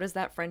how does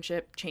that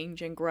friendship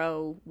change and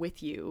grow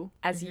with you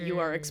as you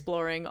are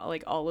exploring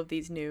like all of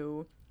these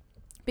new,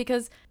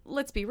 because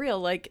let's be real,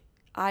 like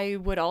I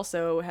would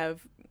also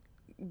have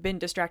been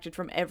distracted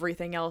from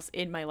everything else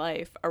in my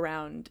life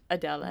around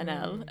Adele and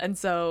Elle, and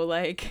so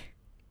like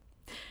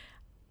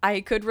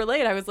I could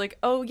relate. I was like,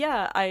 oh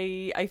yeah,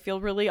 I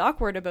feel really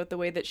awkward about the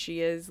way that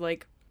she is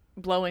like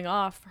blowing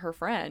off her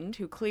friend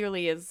who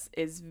clearly is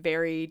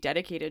very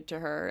dedicated to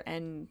her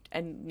and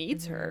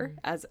needs her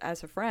as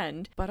a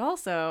friend. But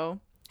also,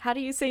 how do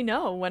you say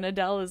no when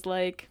Adele is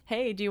like,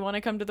 hey, do you want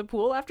to come to the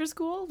pool after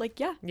school? Like,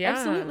 yeah,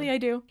 absolutely I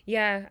do.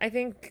 Yeah, I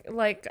think,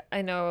 like,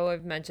 I know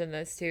I've mentioned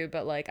this too,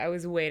 but like I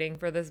was waiting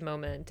for this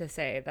moment to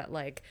say that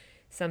like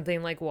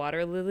something like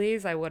Water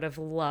Lilies I would have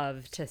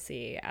loved to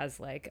see as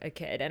like a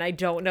kid. And I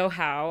don't know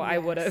how I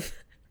would have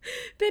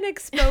been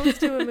exposed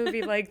to a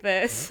movie like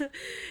this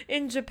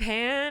in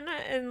Japan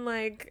and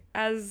like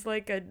as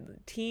like a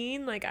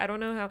teen. Like, I don't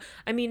know how.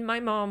 I mean, my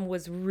mom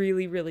was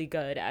really, really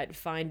good at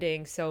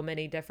finding so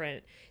many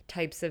different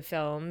types of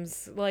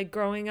films like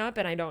growing up,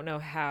 and I don't know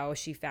how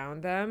she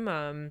found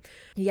them.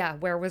 Yeah,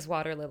 where was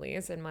Water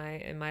Lilies in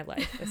my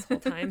life this whole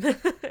time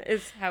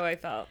is how I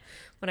felt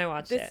when I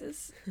watched it. This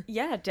is,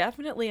 yeah,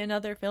 definitely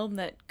another film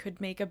that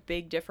could make a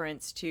big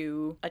difference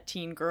to a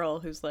teen girl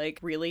who's like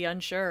really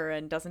unsure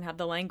and doesn't have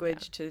the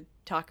language to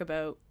talk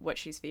about what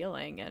she's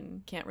feeling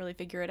and can't really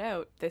figure it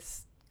out.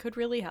 This could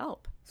really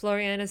help.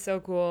 Florian is so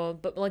cool,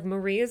 but like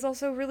Marie is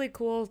also really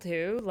cool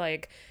too.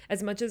 Like,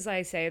 as much as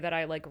I say that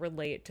I like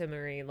relate to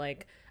Marie,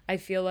 like I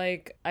feel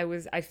like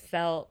I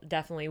felt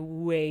definitely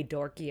way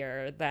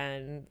dorkier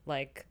than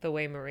like the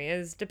way Marie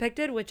is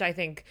depicted, which I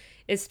think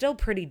is still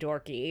pretty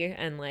dorky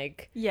and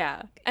like,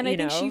 yeah. And I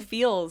think she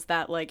feels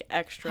that like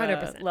extra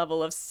 100%.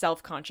 level of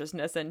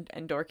self-consciousness and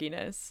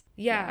dorkiness.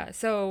 Yeah,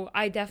 so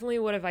I definitely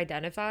would have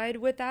identified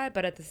with that,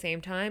 but at the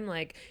same time,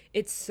 like,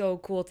 it's so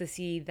cool to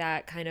see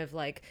that kind of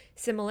like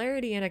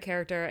similarity in a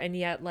character, and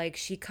yet like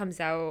she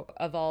comes out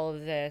of all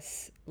of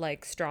this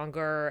like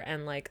stronger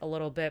and like a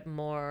little bit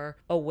more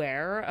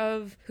aware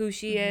of who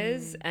she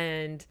is.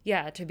 And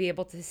yeah, to be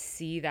able to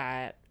see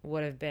that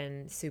would have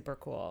been super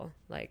cool,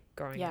 like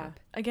growing up.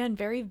 Again,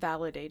 very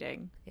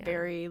validating.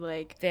 Very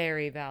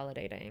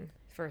validating.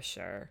 For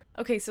sure.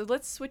 Okay, so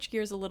let's switch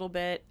gears a little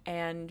bit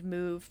and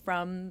move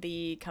from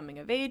the coming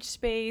of age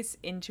space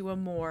into a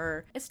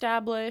more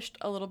established,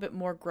 a little bit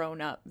more grown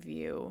up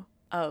view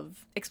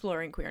of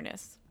exploring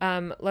queerness.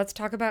 Let's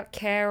talk about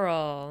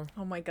Carol.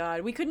 Oh my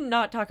god, we could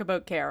not talk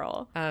about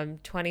Carol.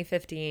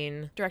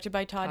 2015. Directed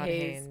by Todd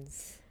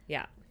Haynes.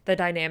 Yeah. The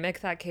dynamic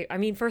that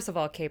first of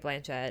all, Cate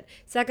Blanchett.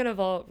 Second of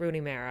all, Rooney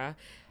Mara.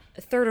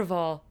 Third of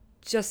all,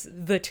 just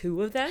the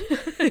two of them.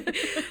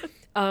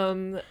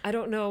 I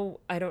don't know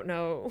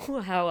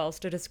how else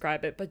to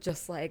describe it, but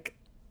just like,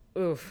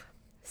 oof,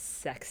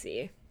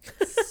 sexy.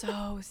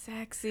 So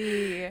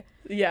sexy.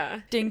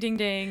 Yeah. Ding, ding,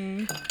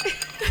 ding.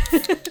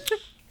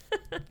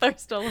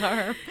 Thirst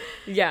alarm.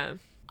 Yeah.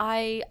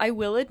 I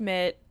will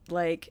admit,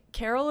 like,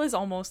 Carol is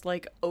almost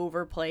like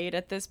overplayed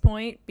at this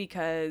point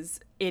because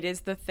it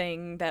is the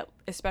thing that,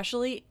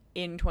 especially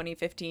in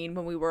 2015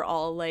 when we were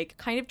all like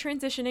kind of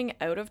transitioning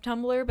out of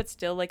Tumblr but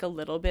still like a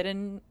little bit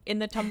in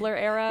the Tumblr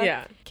era.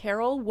 Yeah.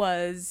 Carol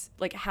was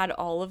like had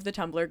all of the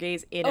Tumblr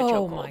gays in a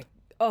chokehold.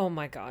 Oh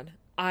my god.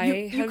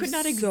 You could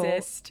not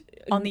exist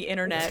on the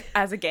internet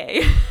as a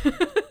gay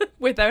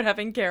without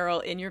having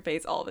Carol in your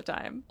face all the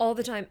time. All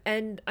the time.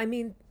 And I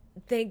mean,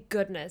 thank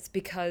goodness,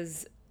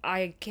 because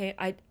I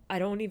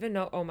don't even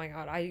know. Oh my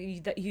god.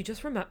 You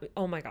just remember.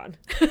 Oh my god.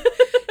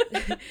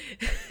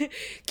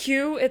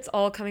 Cue It's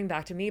All Coming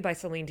Back to Me by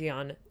Celine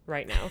Dion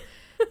right now.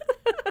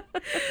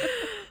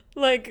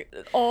 Like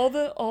all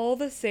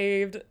the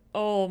saved,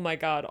 oh my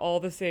god, all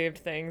the saved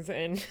things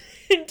in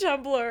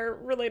Tumblr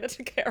related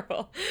to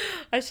Carol.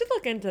 I should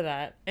look into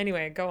that.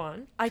 Anyway, go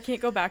on. I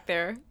can't go back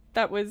there.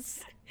 That was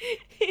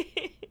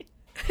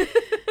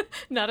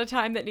not a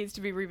time that needs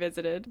to be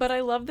revisited. But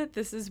I love that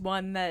this is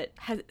one that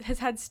has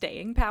had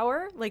staying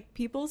power. Like,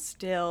 people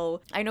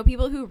still, I know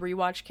people who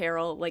rewatch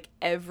Carol like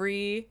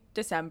every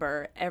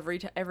December,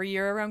 every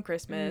year around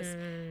Christmas,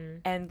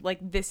 and like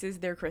this is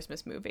their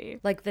Christmas movie.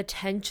 Like the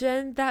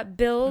tension that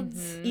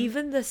builds,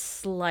 even the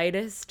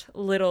slightest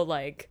little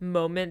like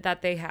moment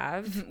that they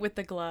have with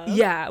the glove.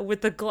 Yeah,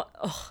 with the glove.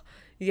 Oh,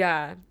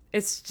 yeah,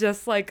 it's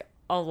just like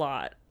a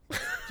lot.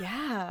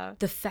 Yeah.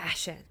 The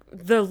fashion,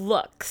 the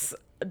looks,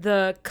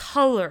 the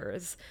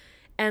colors,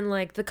 and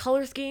like the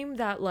color scheme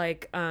that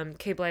like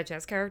Cate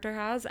Blanchett's character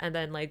has and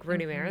then like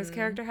Rooney Mara's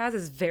character has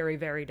is very,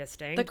 very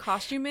distinct. The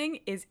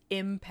costuming is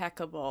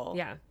impeccable.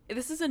 Yeah.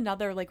 This is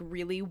another like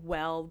really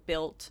well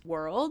built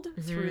world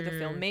through the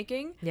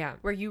filmmaking. Yeah.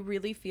 Where you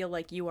really feel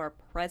like you are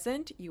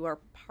present, you are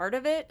part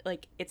of it,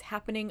 like it's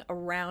happening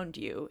around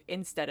you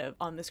instead of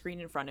on the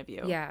screen in front of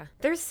you. Yeah.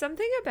 There's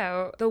something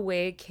about the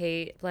way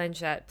Cate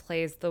Blanchett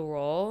plays the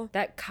role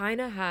that kind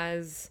of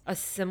has a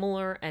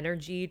similar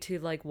energy to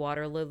like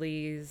Water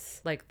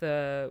Lilies, like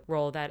the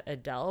role that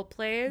Adele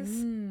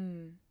plays.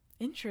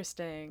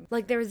 Interesting.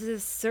 Like there's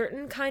this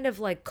certain kind of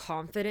like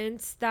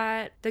confidence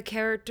that the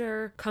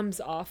character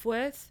comes off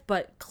with,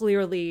 but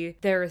clearly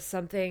there is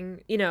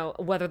something, you know,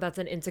 whether that's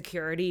an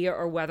insecurity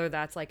or whether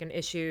that's like an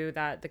issue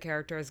that the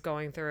character is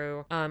going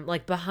through,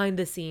 like behind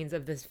the scenes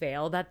of this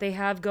veil that they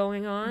have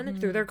going on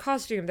through their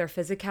costume, their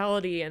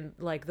physicality, and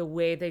like the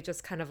way they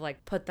just kind of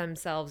like put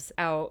themselves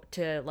out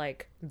to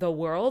like the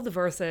world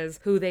versus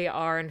who they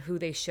are and who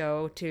they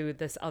show to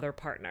this other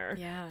partner.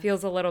 Yeah.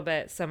 Feels a little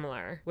bit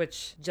similar,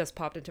 which just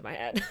popped into my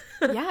head.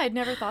 Yeah, I'd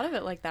never thought of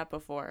it like that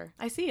before.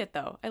 I see it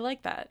though. I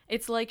like that.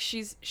 It's like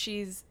she's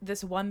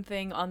this one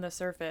thing on the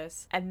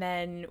surface, and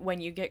then when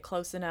you get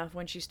close enough,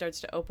 when she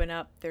starts to open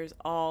up, there's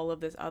all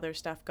of this other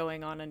stuff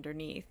going on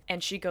underneath.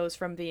 And she goes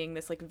from being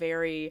this like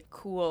very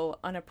cool,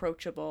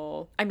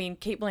 unapproachable. I mean,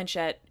 Cate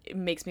Blanchett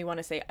makes me want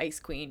to say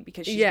Ice Queen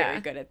because she's very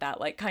good at that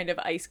like kind of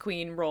Ice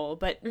Queen role,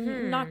 but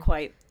not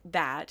quite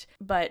that.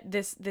 But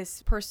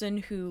this person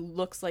who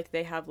looks like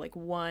they have like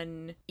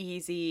one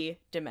easy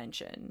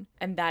dimension,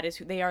 and that is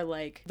who they are,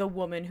 like the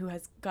woman who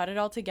has got it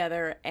all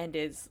together and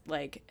is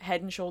like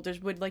head and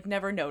shoulders, would like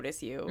never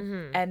notice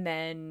you, and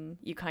then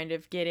you kind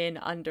of get in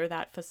under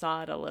that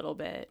facade a little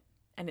bit,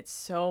 and it's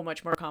so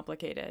much more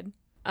complicated.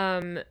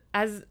 So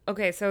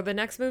the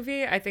next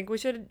movie, I think we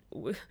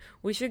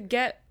should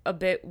get a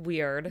bit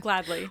weird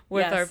Gladly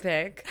with our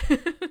pick.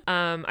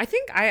 I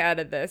think I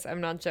added this, I'm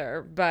not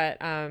sure, but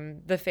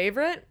The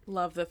Favorite.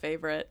 Love The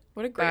Favorite.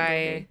 What a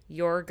great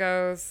movie.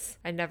 Yorgos,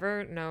 I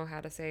never know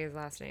how to say his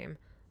last name,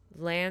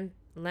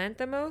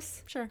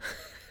 Lanthimos? Sure.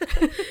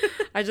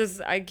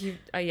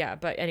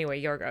 But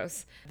anyway,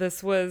 Yorgos.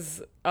 This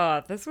was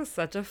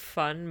such a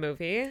fun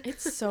movie.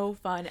 It's so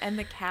fun, and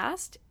the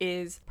cast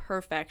is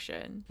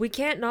perfection. We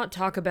can't not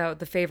talk about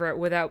The Favorite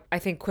without, I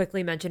think,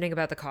 quickly mentioning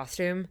about the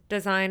costume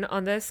design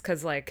on this,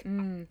 because like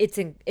it's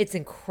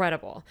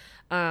incredible.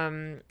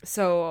 And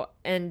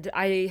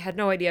I had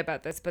no idea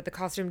about this, but the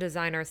costume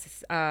designer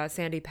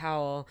Sandy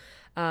Powell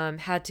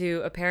had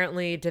to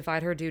apparently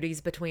divide her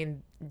duties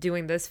between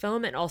doing this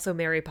film and also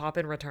Mary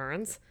Poppins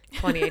Returns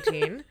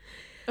 2018.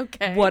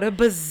 Okay. What a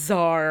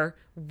bizarre,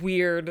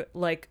 weird,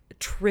 like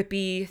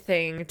trippy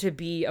thing to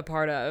be a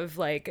part of,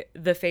 like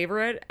The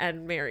Favorite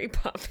and Mary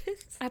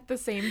Poppins at the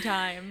same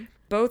time.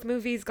 Both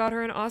movies got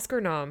her an Oscar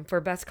nom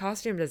for Best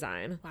Costume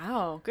Design.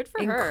 Wow, good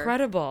for her.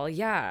 Incredible.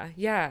 Yeah,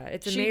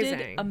 it's amazing.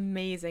 She did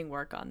amazing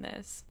work on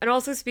this. And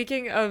also,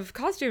 speaking of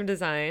costume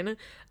design,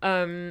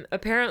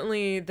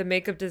 apparently the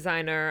makeup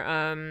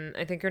designer,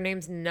 I think her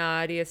name's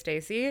Nadia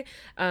Stacy,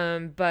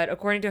 but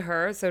according to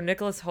her, so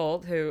Nicholas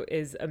Hoult, who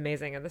is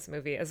amazing in this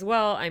movie as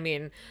well, I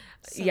mean,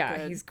 so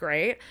good. He's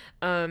great.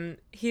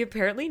 He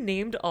apparently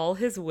named all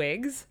his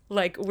wigs,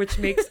 like, which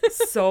makes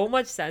so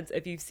much sense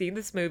if you've seen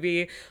this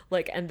movie,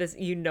 like, and this,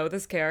 you know,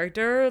 this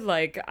character.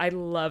 Like, I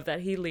love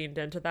that he leaned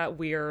into that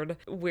weird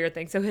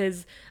thing. So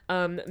his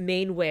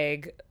main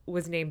wig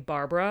was named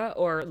Barbara,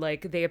 or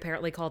like they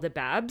apparently called it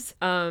Babs.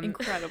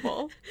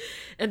 Incredible.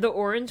 And the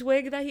orange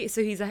wig that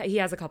he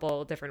has a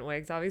couple different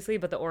wigs, obviously,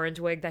 but the orange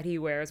wig that he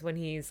wears when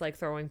he's like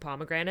throwing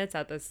pomegranates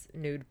at this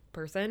nude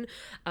person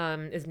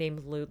is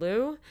named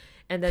Lulu.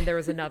 And then there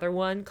was another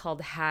one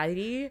called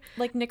Hattie.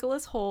 Like,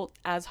 Nicholas Hoult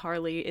as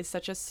Harley is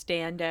such a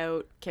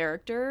standout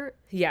character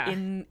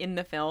in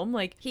the film.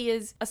 Like, he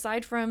is,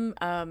 aside from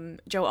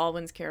Joe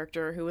Alwyn's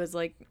character, who is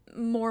like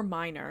more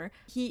minor,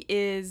 he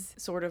is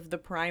sort of the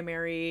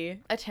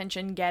primary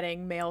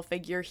attention-getting male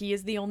figure. He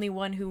is the only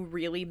one who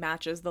really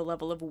matches the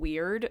level of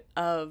weird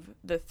of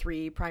the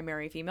three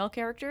primary female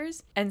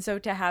characters. And so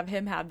to have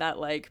him have that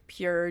like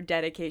pure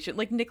dedication,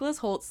 like Nicholas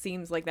Hoult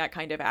seems like that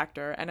kind of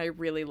actor, and I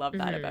really love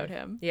that about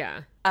him. Yeah.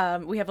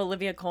 We have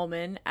Olivia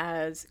Colman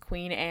as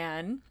Queen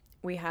Anne.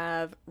 We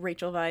have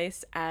Rachel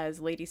Weisz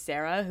as Lady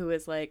Sarah, who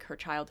is like her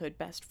childhood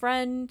best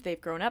friend. They've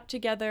grown up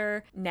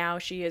together. Now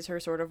she is her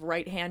sort of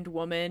right-hand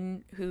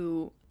woman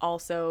who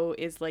also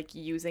is like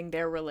using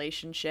their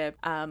relationship,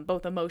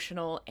 both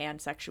emotional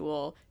and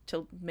sexual,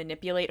 to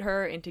manipulate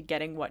her into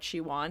getting what she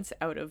wants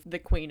out of the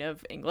Queen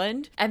of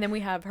England. And then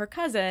we have her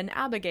cousin,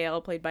 Abigail,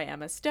 played by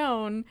Emma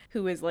Stone,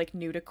 who is like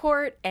new to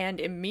court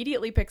and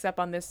immediately picks up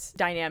on this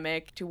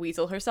dynamic to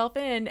weasel herself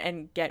in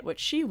and get what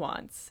she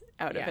wants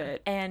out of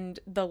it. And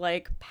the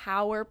like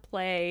power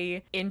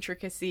play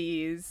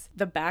intricacies,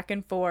 the back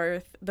and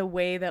forth, the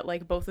way that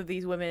like both of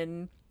these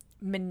women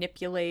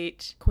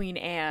manipulate Queen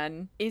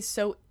Anne is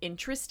so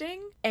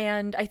interesting.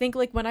 And I think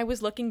like when I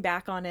was looking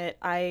back on it,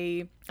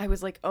 I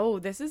was like, oh,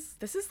 this is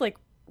like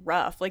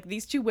rough. Like,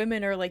 these two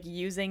women are like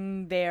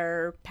using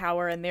their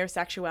power and their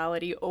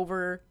sexuality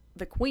over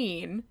the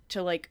queen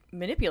to like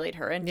manipulate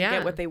her and to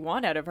get what they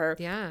want out of her.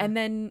 Yeah. And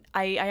then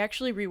I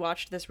actually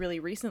rewatched this really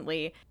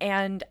recently,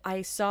 and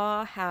I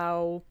saw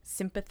how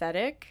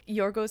sympathetic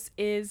Yorgos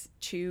is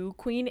to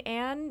Queen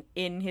Anne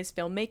in his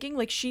filmmaking.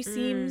 Like, she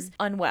seems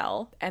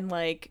unwell and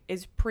like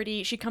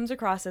she comes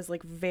across as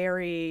like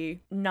very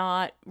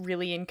not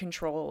really in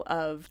control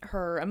of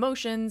her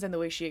emotions and the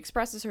way she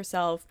expresses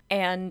herself.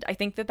 And I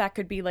think that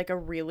could be like a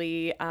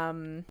really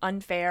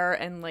unfair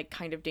and like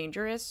kind of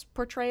dangerous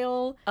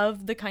portrayal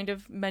of the kind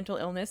of mental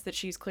illness that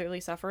she's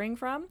clearly suffering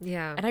from.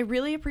 Yeah. And I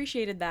really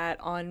appreciated that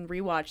on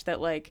rewatch, that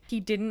like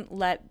he didn't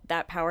let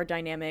that power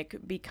dynamic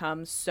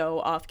become so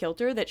off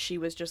kilter that she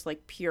was just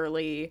like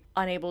purely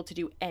unable to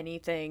do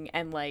anything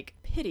and like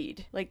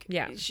pitied. Like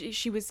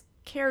she was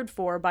cared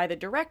for by the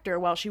director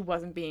while she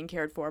wasn't being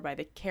cared for by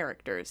the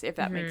characters, if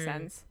that makes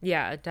sense.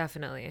 Yeah,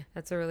 definitely.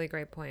 That's a really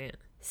great point.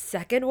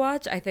 Second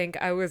watch, I think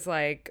I was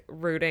like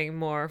rooting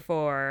more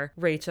for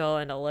Rachel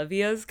and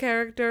Olivia's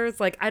characters.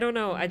 Like, I don't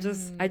know, I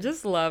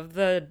just love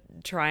the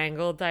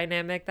triangle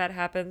dynamic that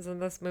happens in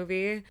this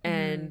movie,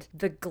 and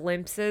the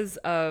glimpses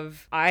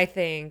of, I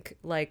think,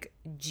 like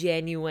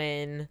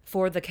genuine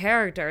for the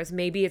characters.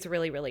 Maybe it's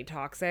really, really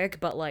toxic,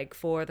 but like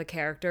for the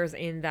characters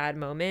in that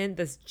moment,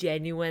 this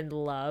genuine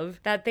love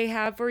that they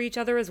have for each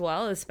other as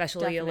well,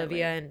 especially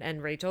Olivia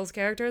and Rachel's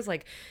characters.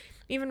 Like,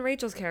 even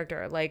Rachel's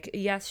character, like,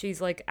 yes,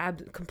 she's like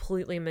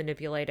completely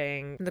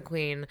manipulating the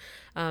queen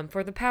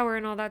for the power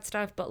and all that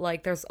stuff, but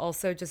like there's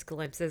also just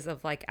glimpses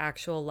of like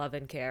actual love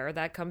and care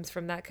that comes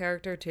from that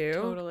character too.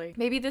 Totally.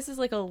 Maybe this is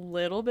like a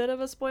little bit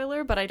of a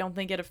spoiler, but I don't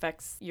think it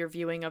affects your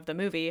viewing of the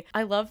movie.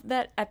 I love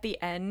that at the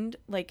end,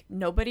 like,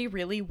 nobody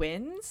really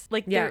wins.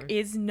 Like, there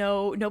is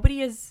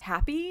nobody is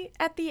happy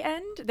at the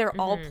end. They're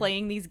all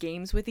playing these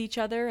games with each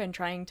other and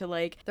trying to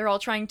like, they're all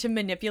trying to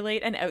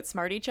manipulate and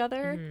outsmart each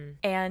other.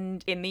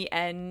 And in the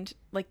end,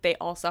 like, they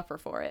all suffer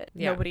for it.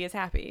 Nobody is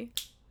happy.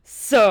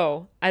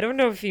 So, I don't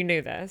know if you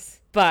knew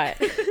this,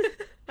 but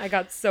I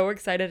got so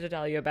excited to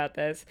tell you about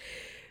this.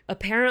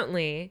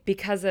 Apparently,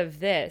 because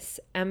of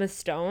this, Emma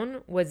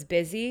Stone was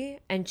busy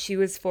and she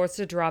was forced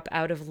to drop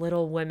out of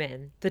Little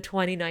Women, the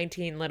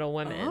 2019 Little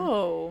Women.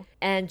 Oh.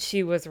 And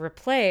she was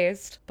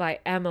replaced by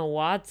Emma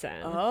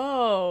Watson.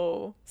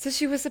 Oh. So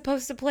she was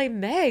supposed to play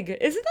Meg.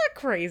 Isn't that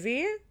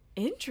crazy?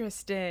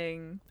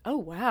 Interesting. Oh,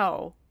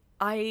 wow.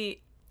 I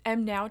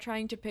am now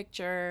trying to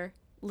picture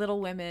Little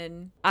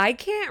Women. I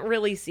can't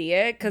really see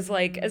it because,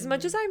 like, as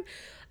much as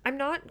I'm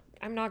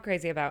not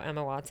crazy about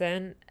Emma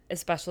Watson,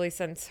 especially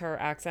since her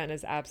accent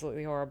is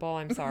absolutely horrible.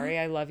 I'm sorry,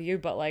 I love you,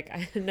 but like,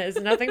 it's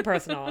nothing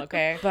personal,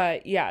 okay?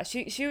 But yeah,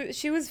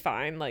 she was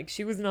fine. Like,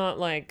 she was not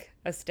like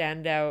a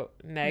standout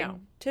Meg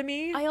to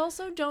me. I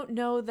also don't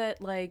know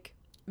that like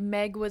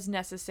Meg was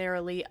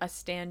necessarily a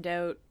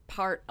standout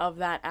part of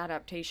that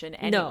adaptation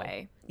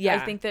anyway. No. Yeah.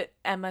 I think that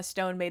Emma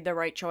Stone made the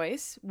right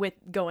choice with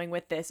going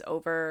with this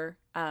over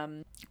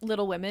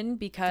Little Women,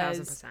 because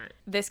 1000%.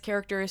 this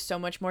character is so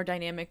much more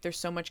dynamic. There's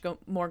so much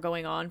more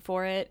going on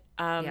for it.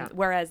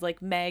 Whereas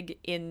like Meg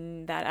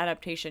in that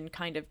adaptation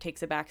kind of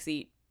takes a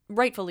backseat,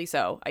 rightfully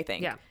so, I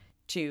think,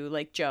 to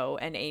like Joe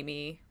and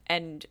Amy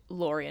and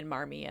Laurie and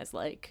Marmee as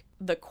like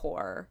the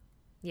core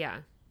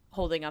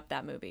holding up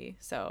that movie.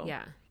 So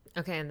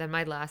okay, and then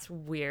my last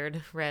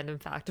weird random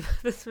fact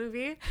about this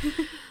movie.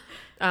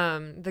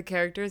 The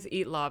characters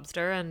eat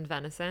lobster and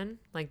venison,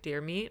 like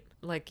deer meat.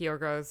 Like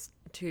Yorgo's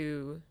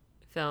two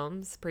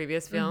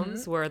previous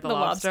films, were the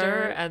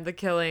lobster and the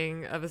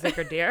killing of a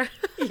sacred deer.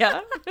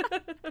 Yeah.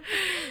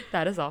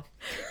 That is all.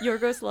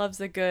 Yorgos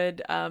loves a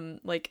good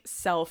like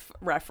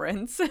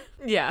self-reference.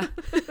 Yeah.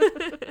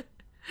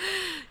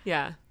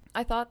 Yeah.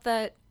 I thought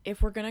that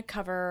if we're gonna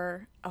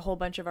cover a whole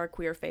bunch of our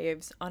queer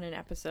faves on an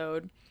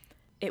episode,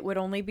 it would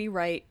only be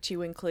right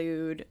to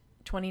include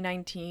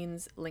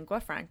 2019's Lingua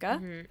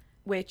Franca,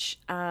 which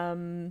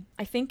I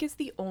think is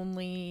the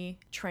only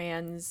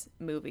trans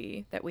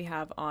movie that we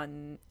have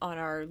on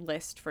our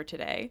list for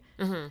today.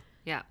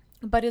 Yeah.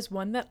 But is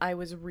one that I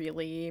was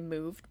really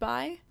moved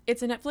by.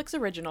 It's a Netflix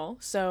original,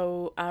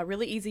 so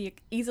really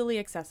easily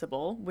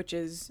accessible, which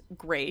is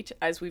great.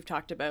 As we've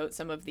talked about,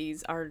 some of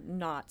these are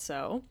not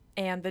so.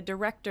 And the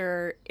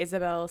director,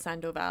 Isabel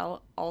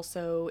Sandoval,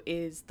 also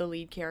is the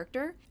lead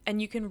character.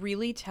 And you can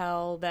really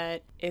tell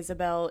that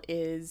Isabel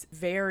is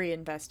very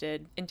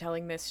invested in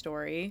telling this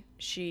story.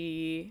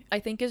 She, I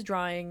think, is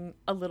drawing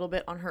a little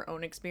bit on her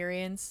own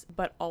experience,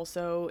 but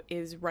also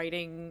is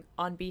writing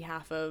on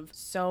behalf of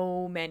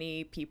so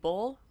many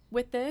people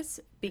with this,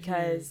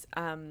 because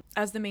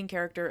as the main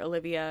character,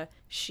 Olivia,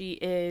 she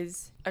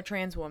is a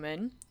trans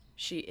woman.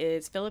 She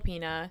is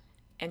Filipina,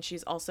 and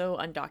she's also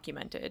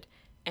undocumented.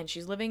 And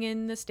she's living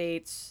in the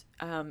States,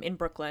 in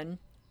Brooklyn,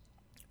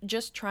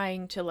 just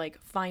trying to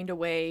like find a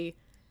way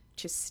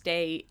to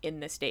stay in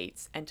the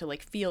States and to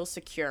like feel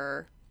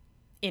secure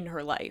in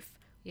her life.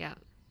 Yeah.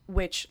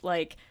 Which,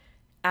 like,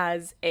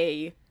 as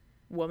a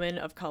woman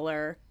of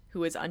color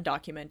who is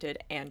undocumented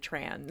and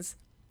trans,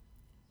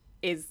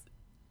 is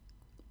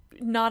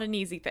not an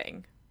easy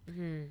thing.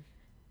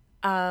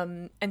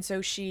 And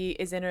so she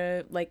is in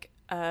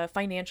a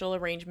financial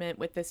arrangement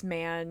with this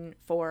man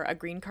for a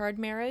green card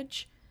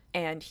marriage.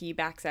 And he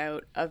backs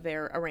out of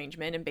their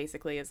arrangement and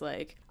basically is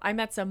like, I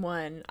met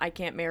someone, I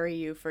can't marry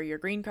you for your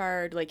green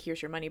card, like, here's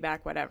your money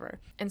back, whatever.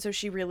 And so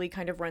she really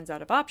kind of runs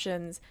out of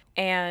options,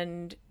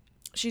 and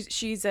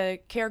she's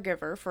a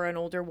caregiver for an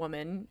older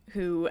woman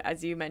who,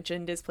 as you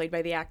mentioned, is played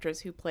by the actress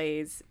who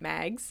plays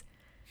Mags.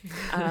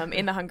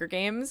 in the Hunger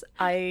Games.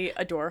 I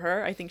adore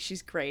her. I think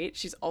she's great.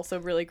 She's also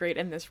really great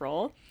in this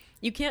role.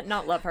 You can't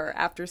not love her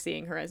after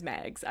seeing her as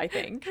Mags, I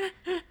think.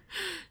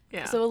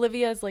 Yeah. So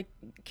Olivia is like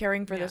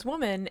caring for this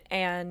woman,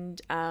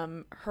 and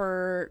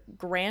her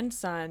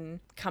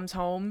grandson comes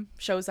home,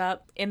 shows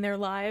up in their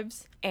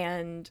lives,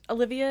 and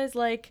Olivia is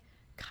like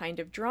kind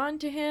of drawn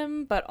to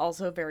him, but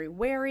also very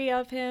wary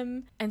of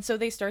him. And so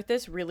they start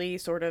this really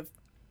sort of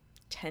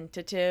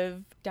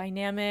tentative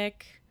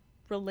dynamic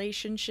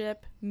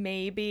relationship,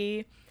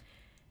 maybe.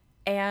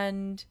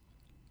 And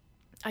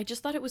I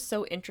just thought it was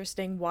so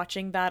interesting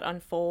watching that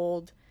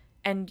unfold.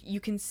 And you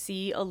can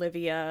see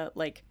Olivia,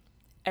 like,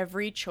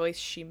 every choice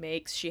she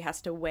makes, she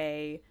has to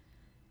weigh,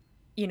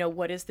 you know,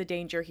 what is the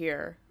danger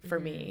here for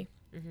me?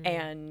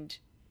 And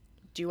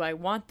do I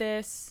want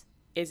this?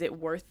 Is it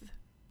worth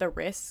the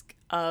risk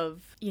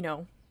of, you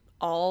know,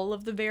 all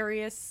of the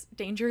various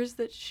dangers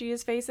that she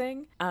is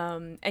facing?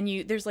 And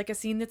there's like a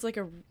scene that's like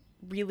a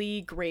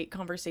really great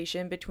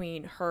conversation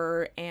between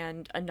her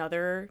and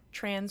another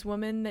trans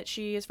woman that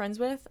she is friends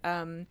with,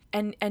 and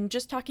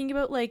just talking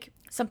about like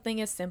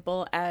something as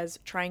simple as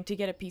trying to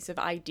get a piece of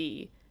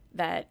ID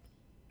that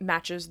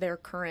matches their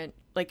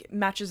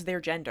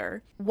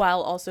gender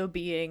while also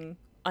being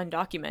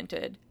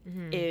undocumented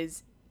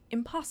is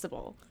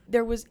impossible.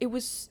 It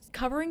was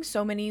covering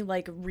so many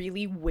like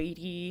really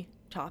weighty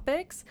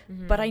topics,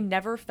 but I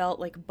never felt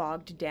like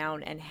bogged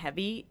down and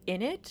heavy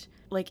in it.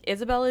 Like,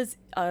 Isabel is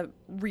a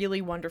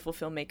really wonderful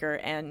filmmaker,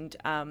 and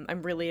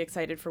I'm really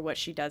excited for what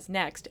she does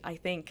next. I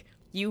think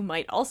you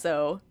might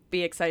also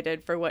be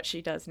excited for what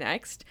she does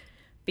next,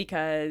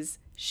 because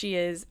she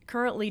is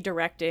currently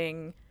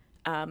directing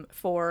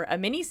for a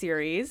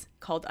miniseries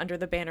called Under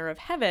the Banner of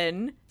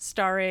Heaven,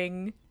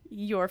 starring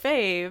your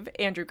fave,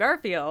 Andrew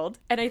Garfield.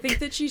 And I think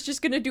that she's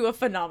just going to do a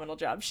phenomenal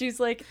job. She's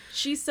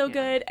so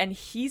good, and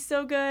he's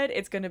so good.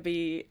 It's going to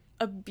be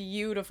a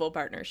beautiful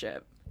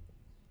partnership.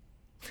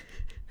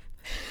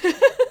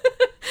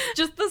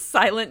 Just the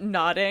silent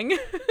nodding.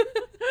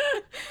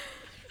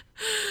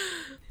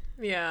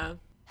 Yeah.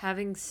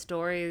 Having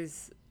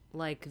stories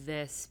like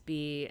this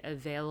be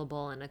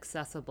available and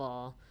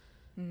accessible,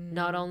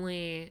 not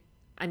only,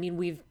 I mean,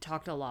 we've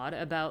talked a lot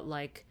about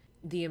like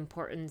the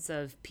importance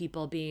of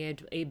people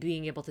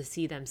being able to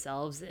see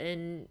themselves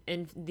in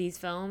these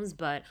films,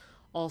 but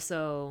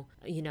also,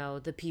 you know,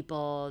 the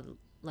people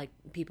like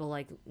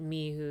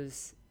me,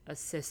 who's a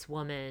cis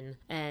woman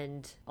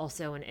and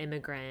also an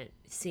immigrant,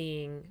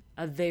 seeing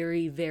a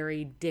very,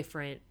 very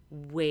different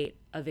weight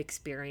of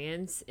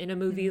experience in a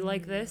movie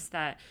like this,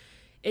 that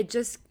it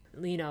just,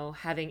 you know,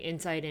 having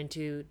insight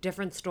into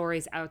different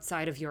stories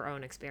outside of your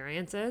own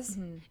experiences.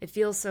 It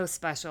feels so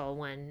special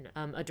when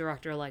a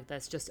director like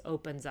this just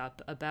opens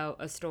up about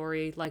a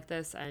story like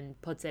this and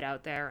puts it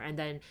out there, and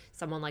then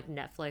someone like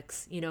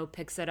Netflix, you know,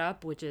 picks it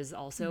up, which is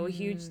also a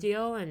huge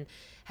deal, and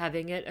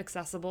having it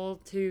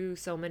accessible to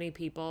so many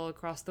people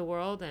across the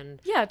world. And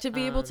yeah, to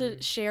be able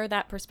to share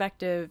that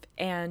perspective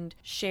and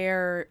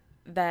share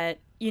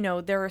that, you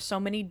know, there are so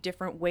many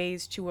different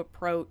ways to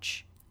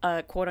approach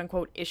a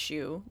quote-unquote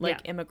issue like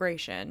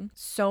immigration.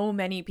 So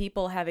many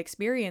people have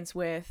experience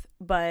with,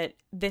 but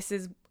this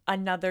is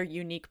another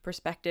unique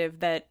perspective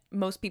that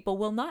most people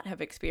will not have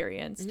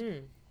experienced.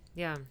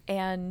 Yeah.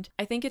 And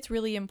I think it's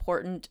really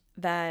important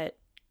that,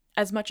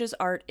 as much as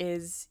art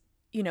is,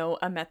 you know,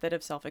 a method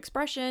of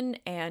self-expression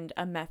and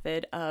a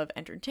method of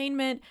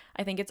entertainment,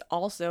 I think it's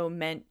also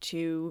meant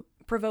to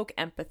provoke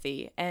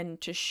empathy and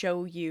to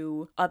show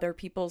you other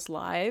people's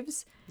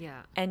lives.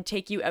 Yeah. And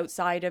take you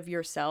outside of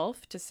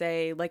yourself, to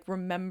say, like,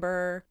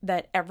 remember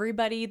that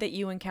everybody that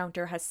you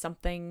encounter has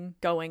something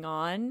going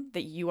on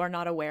that you are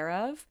not aware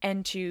of,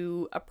 and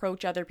to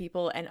approach other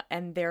people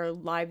and their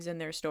lives and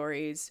their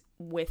stories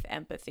with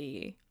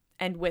empathy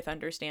and with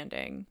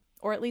understanding,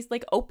 or at least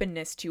like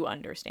openness to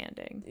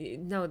understanding.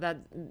 No, that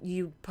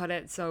you put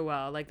it so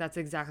well. Like, that's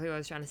exactly what I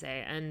was trying to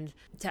say. And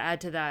to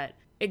add to that,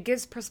 it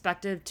gives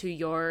perspective to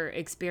your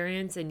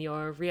experience and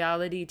your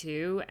reality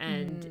too,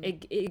 and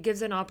it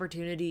gives an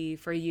opportunity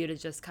for you to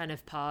just kind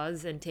of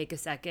pause and take a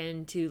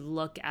second to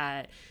look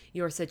at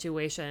your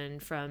situation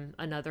from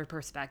another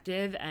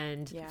perspective.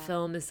 And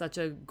film is such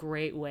a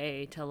great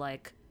way to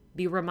like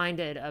be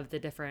reminded of the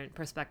different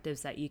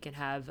perspectives that you can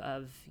have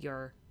of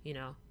your, you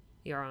know,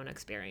 your own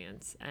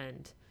experience,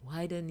 and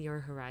widen your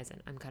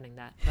horizon. I'm cutting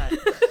that, but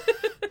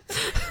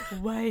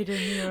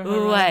widen your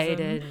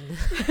horizon.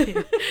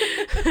 Widen.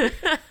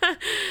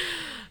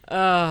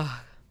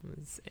 Oh,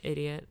 this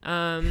idiot.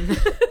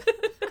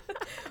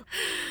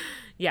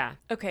 Yeah.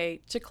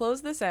 Okay, to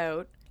close this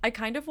out, I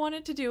kind of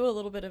wanted to do a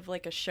little bit of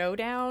like a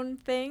showdown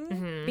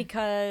thing,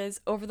 because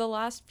over the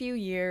last few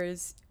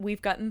years,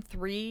 we've gotten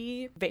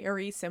 3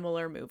 very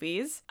similar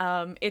movies.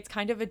 It's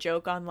kind of a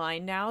joke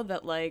online now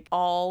that like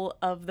all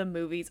of the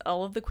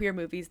queer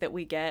movies that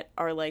we get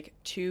are like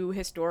 2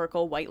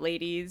 historical white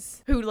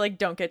ladies who like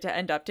don't get to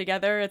end up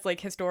together. It's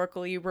like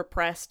historically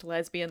repressed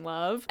lesbian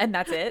love, and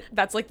that's it.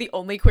 That's like the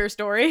only queer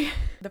story.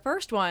 The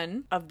first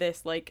one of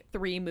this like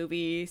 3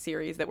 movie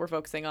series that we're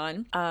focusing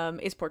on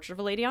is Portrait of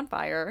a Lady on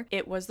Fire.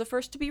 It was was the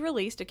first to be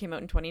released. It came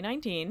out in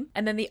 2019.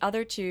 And then the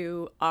other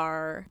two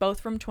are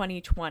both from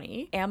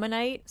 2020.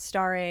 Ammonite,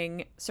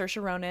 starring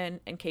Saoirse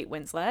Ronan and Kate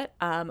Winslet,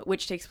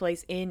 which takes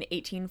place in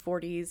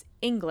 1840s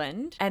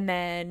England. And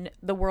then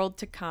The World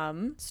to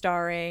Come,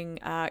 starring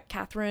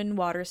Catherine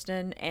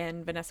Waterston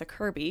and Vanessa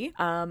Kirby,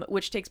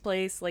 which takes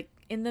place like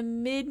in the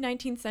mid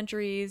 19th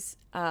centuries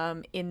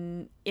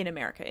in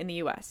America, in the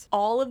US.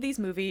 All of these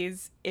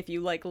movies, if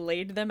you like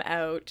laid them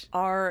out,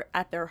 are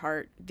at their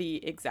heart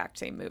the exact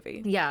same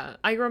movie. Yeah,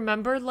 I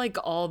remember like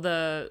all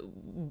the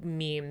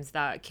memes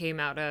that came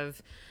out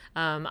of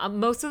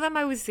most of them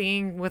I was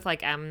seeing with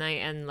like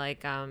Ammonite and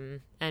like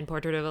and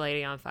Portrait of a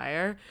Lady on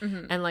Fire,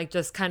 and like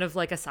just kind of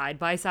like a side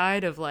by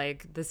side of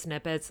like the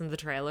snippets and the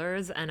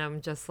trailers, and I'm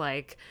just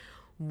like,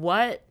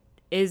 what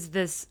is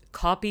this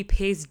copy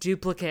paste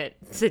duplicate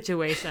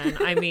situation?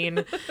 I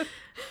mean,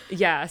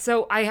 yeah.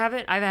 So I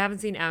haven't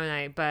seen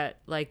Ammonite, but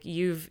like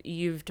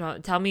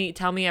tell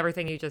me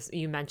everything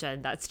you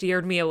mentioned that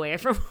steered me away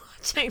from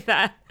watching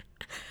that.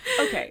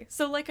 Okay,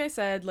 so like I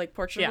said, like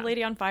Portrait of a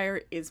Lady on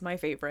Fire is my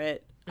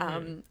favorite.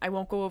 I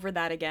won't go over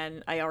that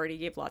again. I already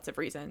gave lots of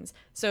reasons.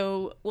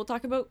 So we'll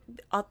talk about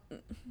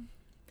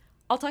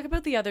I'll talk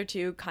about the other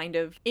two kind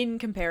of in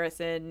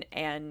comparison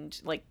and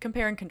like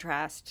compare and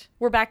contrast.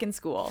 We're back in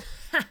school.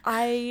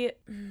 I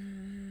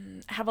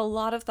have a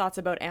lot of thoughts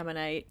about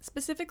Ammonite,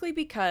 specifically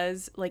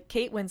because like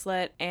Kate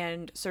Winslet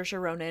and Saoirse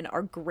Ronan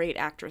are great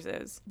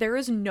actresses. There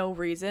is no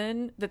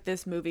reason that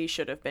this movie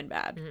should have been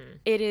bad.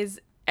 It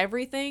is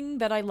everything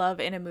that I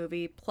love in a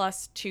movie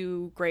plus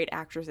two great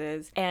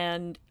actresses,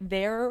 and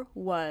there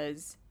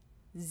was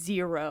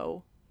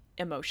zero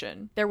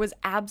emotion. There was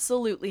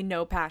absolutely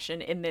no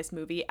passion in this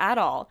movie at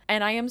all.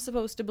 And I am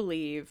supposed to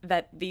believe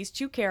that these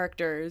two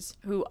characters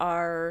who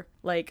are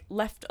like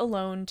left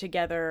alone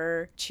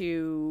together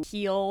to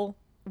heal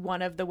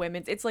one of the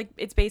women's,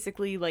 it's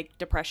basically like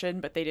depression,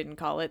 but they didn't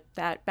call it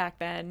that back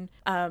then.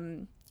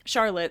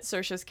 Charlotte,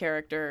 Saoirse's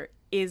character,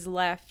 is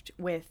left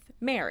with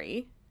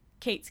Mary,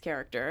 Kate's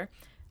character,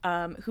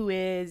 who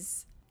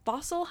is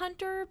fossil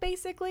hunter,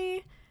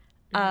 basically.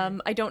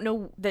 I don't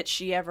know that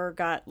she ever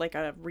got like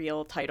a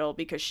real title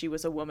because she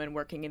was a woman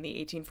working in the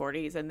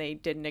 1840s and they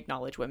didn't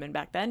acknowledge women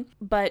back then.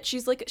 But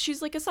she's like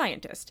a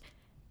scientist,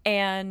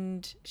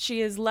 and she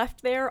is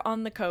left there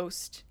on the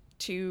coast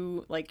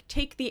to like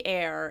take the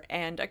air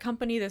and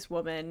accompany this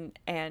woman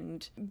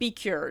and be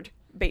cured,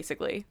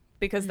 basically,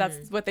 because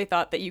that's what they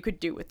thought that you could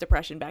do with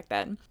depression back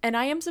then. And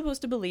I am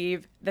supposed to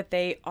believe that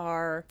they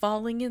are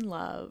falling in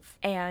love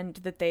and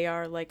that they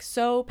are like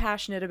so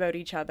passionate about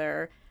each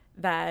other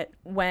that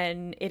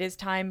when it is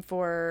time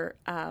for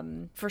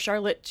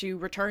Charlotte to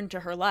return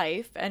to her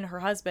life and her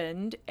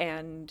husband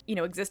and, you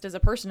know, exist as a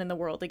person in the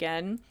world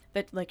again,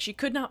 that like she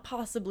could not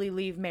possibly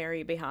leave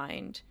Mary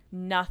behind.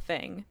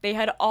 Nothing. They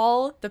had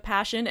all the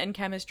passion and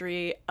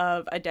chemistry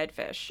of a dead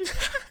fish.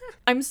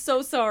 I'm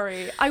so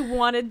sorry. I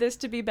wanted this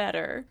to be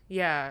better.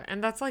 Yeah,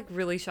 and that's like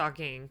really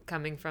shocking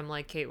coming from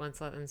like Kate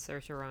Winslet and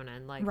Saoirse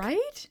Ronan. Like,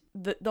 right?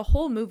 The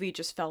whole movie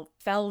just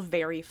fell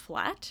very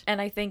flat, and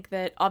I think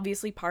that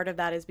obviously part of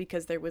that is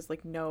because there was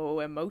like no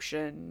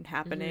emotion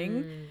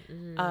happening.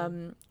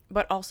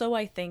 But also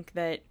I think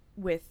that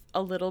with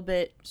a little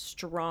bit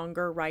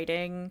stronger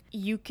writing,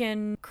 you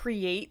can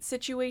create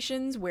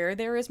situations where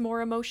there is more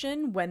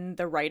emotion when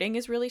the writing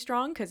is really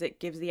strong, because it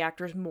gives the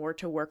actors more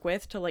to work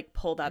with to like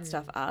pull that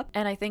stuff up.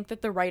 And I think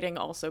that the writing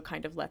also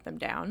kind of let them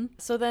down.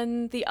 So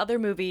then the other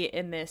movie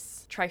in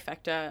this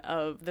trifecta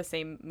of the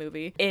same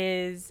movie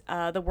is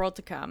The World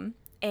to Come.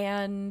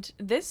 And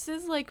this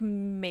is like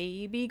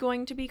maybe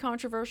going to be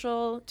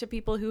controversial to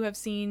people who have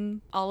seen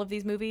all of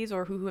these movies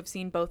or who have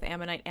seen both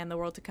Ammonite and The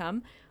World to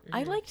Come.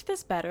 I liked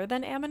this better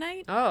than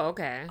Ammonite. Oh,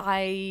 okay.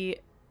 I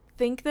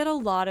think that a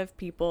lot of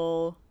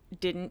people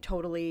didn't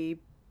totally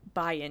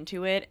buy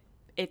into it.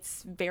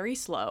 It's very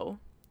slow,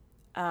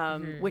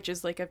 which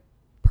is like a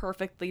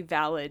perfectly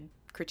valid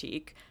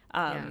critique.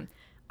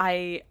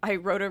 I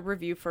wrote a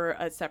review for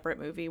a separate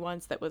movie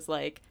once that was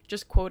like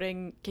just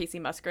quoting Casey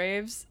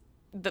Musgraves.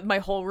 My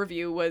whole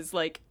review was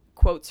like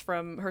quotes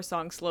from her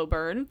song Slow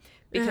Burn,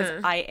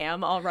 because I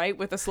am all right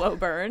with a slow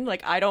burn.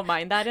 Like, I don't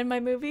mind that in my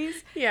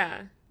movies.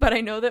 Yeah. But I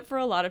know that for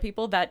a lot of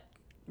people that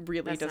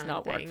really does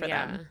not work for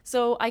them.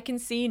 So I can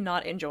see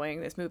not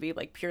enjoying this movie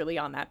like purely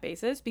on that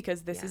basis,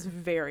 because this is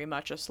very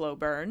much a slow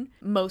burn.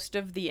 Most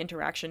of the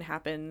interaction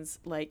happens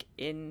like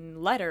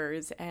in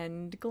letters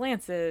and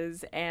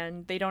glances,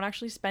 and they don't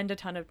actually spend a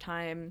ton of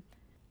time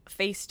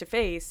face to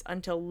face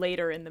until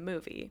later in the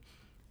movie.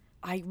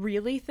 I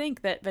really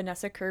think that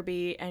Vanessa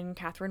Kirby and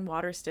Catherine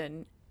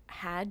Waterston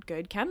had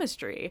good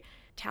chemistry.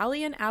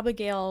 Tally and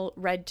Abigail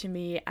read to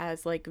me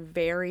as like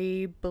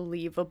very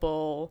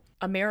believable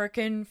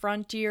American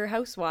frontier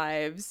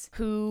housewives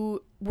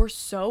who were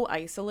so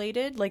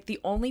isolated. Like,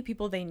 the only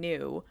people they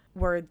knew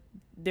were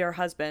their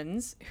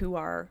husbands, who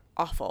are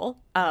awful.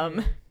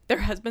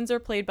 Their husbands are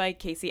played by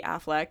Casey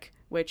Affleck,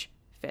 which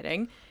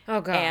fitting.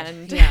 Oh god.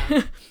 And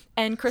Yeah.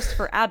 and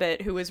Christopher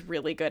Abbott, who was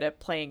really good at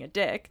playing a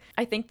dick.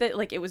 I think that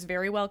like it was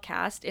very well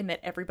cast in that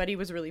everybody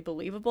was really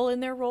believable in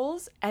their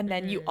roles, and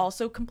then you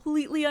also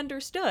completely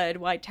understood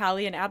why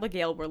Tally and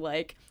Abigail were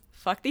like,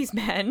 fuck these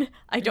men.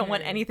 I don't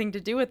want anything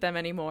to do with them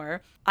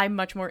anymore. I'm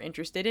much more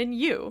interested in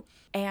you.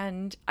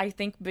 And I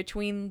think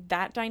between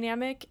that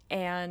dynamic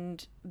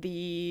and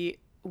the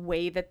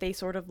way that they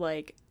sort of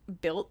like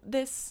built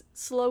this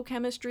slow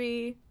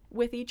chemistry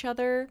with each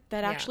other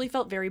that actually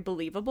felt very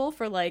believable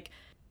for like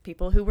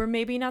people who were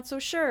maybe not so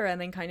sure and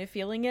then kind of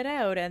feeling it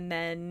out, and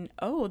then,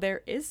 oh,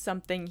 there is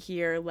something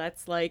here.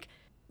 Let's like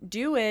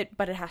do it,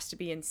 but it has to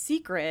be in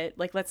secret.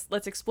 Like let's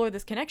explore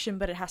this connection,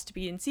 but it has to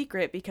be in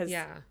secret because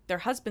their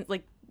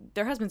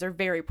husbands are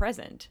very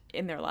present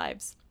in their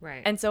lives.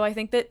 Right. And so I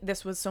think that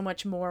this was so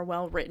much more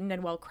well written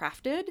and well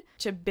crafted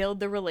to build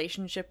the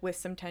relationship with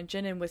some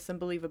tension and with some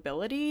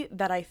believability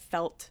that I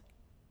felt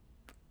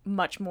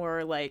much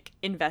more like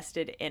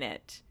invested in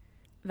it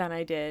than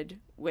I did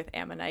with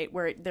Ammonite,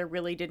 where there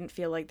really didn't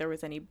feel like there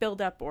was any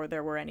buildup or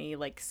there were any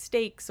like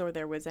stakes or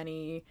there was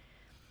any,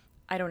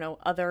 I don't know,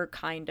 other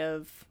kind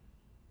of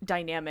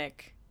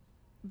dynamic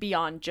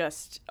beyond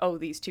just, oh,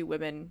 these two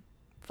women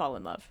fall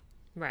in love.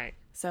 Right.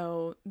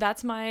 So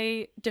that's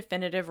my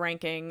definitive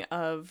ranking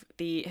of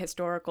the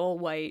historical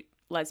white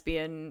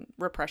lesbian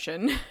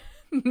repression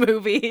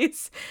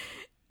movies.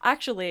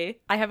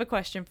 Actually, I have a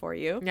question for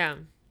you. Yeah.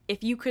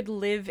 If you could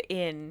live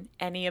in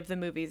any of the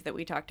movies that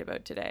we talked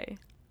about today,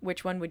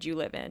 which one would you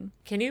live in?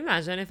 Can you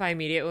imagine if I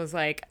immediately was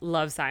like,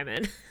 love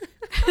Simon?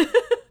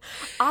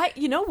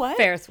 You know what?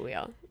 Ferris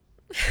wheel.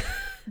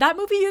 That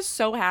movie is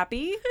so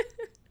happy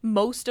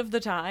most of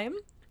the time.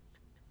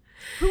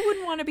 Who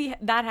wouldn't want to be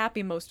that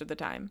happy most of the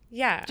time?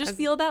 Yeah. Just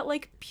feel that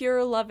like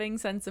pure loving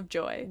sense of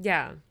joy.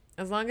 Yeah.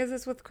 As long as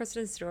it's with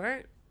Kristen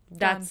Stewart,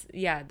 that's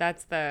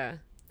the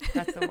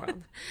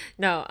world.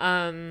 No,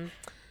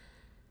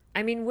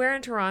 I mean, we're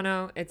in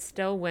Toronto. It's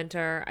still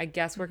winter. I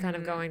guess we're kind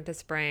of going to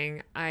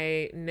spring.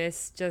 I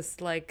miss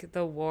just like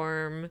the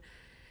warm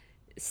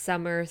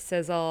summer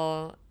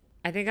sizzle.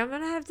 I think I'm going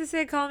to have to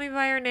say Call Me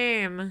By Your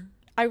Name.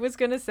 I was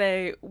going to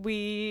say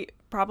we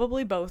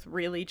probably both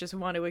really just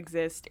want to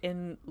exist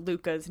in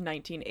Luca's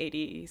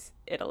 1980s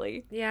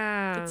Italy.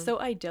 Yeah. It's so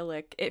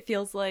idyllic. It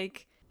feels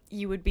like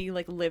you would be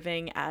like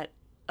living at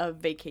a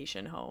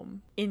vacation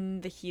home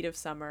in the heat of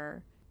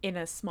summer, in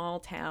a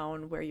small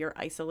town where you're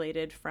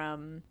isolated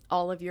from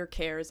all of your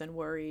cares and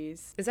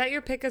worries. Is that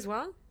your pick as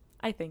well?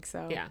 I think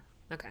so. Yeah.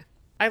 Okay.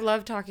 I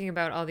love talking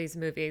about all these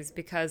movies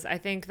because I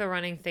think the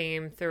running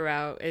theme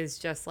throughout is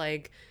just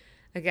like,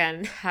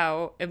 again,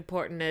 how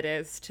important it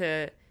is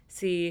to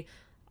see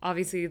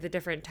obviously the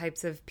different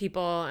types of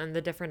people and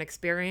the different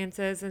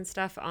experiences and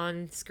stuff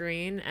on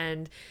screen,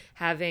 and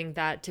having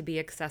that to be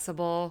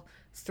accessible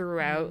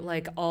throughout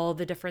like all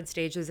the different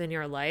stages in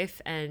your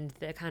life and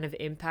the kind of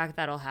impact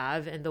that'll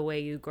have in the way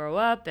you grow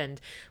up.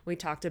 And we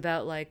talked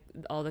about like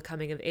all the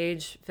coming of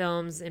age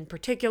films in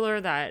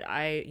particular that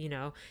I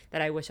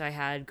wish I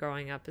had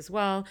growing up as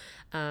well.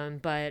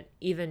 But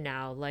even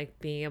now, like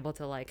being able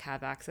to like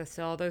have access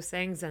to all those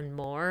things and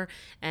more,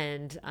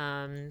 and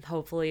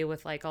hopefully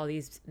with like all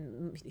these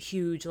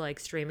huge like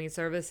streaming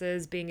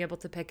services being able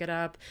to pick it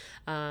up,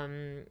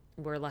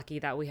 we're lucky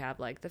that we have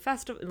like the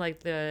festival, like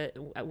the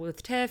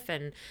with TIFF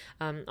and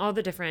all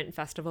the different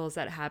festivals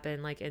that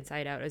happen like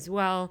inside out as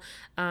well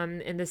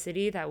in the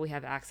city, that we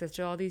have access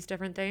to all these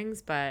different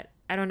things. But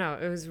I don't know,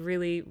 it was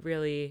really,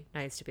 really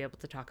nice to be able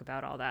to talk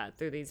about all that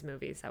through these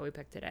movies that we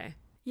picked today.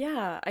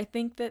 Yeah, I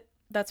think that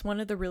that's one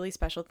of the really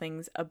special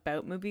things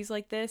about movies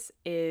like this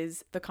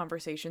is the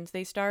conversations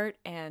they start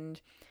and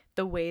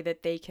the way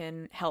that they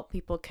can help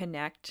people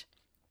connect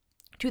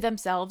to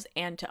themselves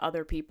and to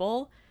other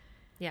people.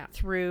 Yeah.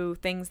 Through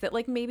things that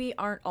like maybe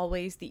aren't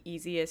always the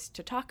easiest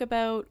to talk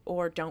about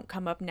or don't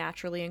come up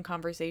naturally in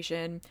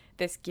conversation.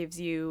 This gives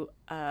you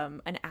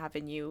an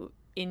avenue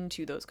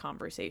into those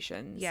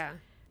conversations. Yeah.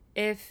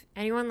 If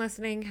anyone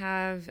listening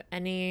have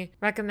any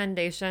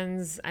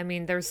recommendations, I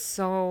mean, there's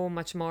so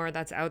much more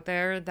that's out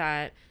there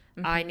that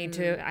I need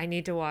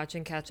to watch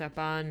and catch up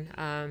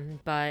on.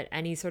 But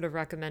any sort of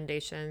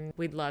recommendation,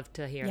 we'd love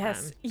to hear them.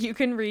 Yes, you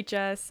can reach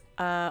us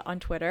on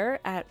Twitter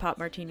at Pop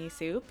Martini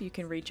Soup. You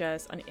can reach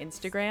us on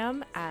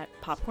Instagram at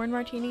Popcorn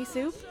Martini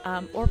Soup,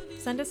 or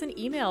send us an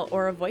email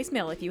or a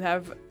voicemail if you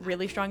have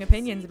really strong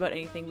opinions about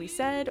anything we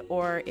said,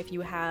 or if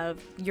you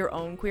have your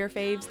own queer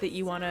faves that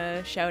you want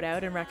to shout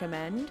out and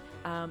recommend.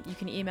 You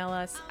can email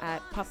us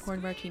at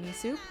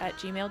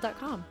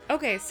popcornmartinisoup@gmail.com.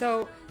 Okay,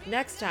 so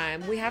next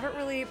time, we haven't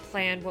really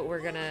planned what we're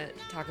gonna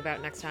talk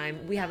about next time.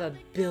 We have a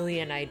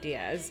billion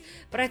ideas,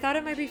 but I thought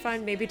it might be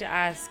fun maybe to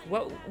ask,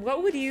 what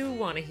would you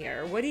want to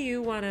hear? What do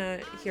you want to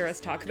hear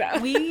us talk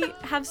about? We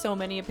have so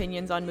many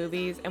opinions on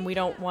movies, and we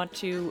don't want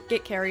to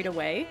get carried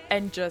away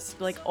and just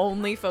like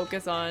only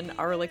focus on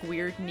our like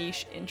weird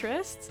niche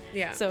interests.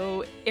 Yeah.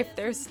 So if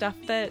there's stuff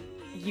that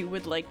you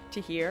would like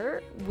to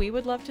hear, we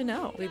would love to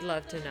know. We'd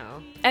love to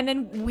know. And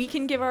then we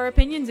can give our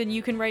opinions and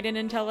you can write in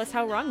and tell us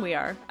how wrong we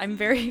are. I'm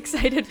very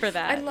excited for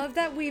that. I love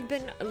that we've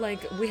been,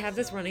 like, we have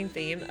this running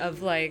theme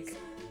of, like,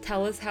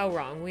 tell us how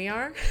wrong we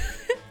are.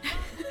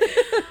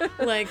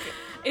 Like,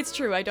 it's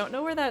true. I don't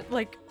know where that,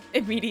 like,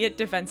 immediate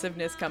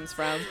defensiveness comes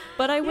from.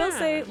 But I will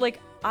say, like,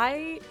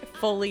 I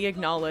fully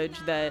acknowledge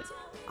that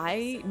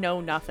I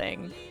know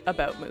nothing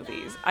about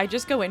movies. I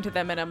just go into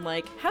them and I'm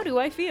like, how do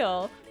I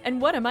feel?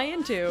 And what am I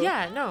into?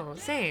 yeah, no,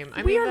 same.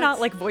 We are not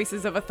like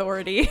voices of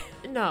authority.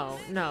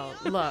 No,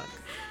 look,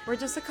 we're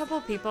just a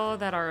couple people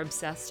that are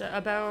obsessed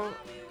about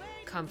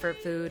comfort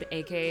food,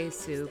 aka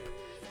soup,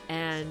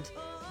 and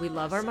we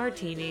love our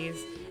martinis,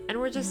 and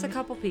we're just a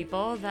couple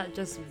people that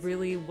just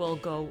really will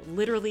go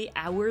literally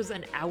hours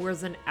and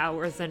hours and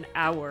hours and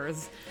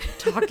hours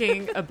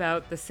talking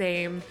about the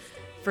same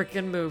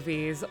freaking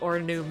movies or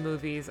new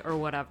movies or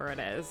whatever it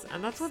is.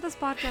 And that's what this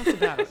podcast is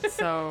about.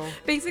 So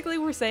basically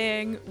we're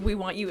saying we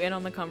want you in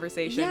on the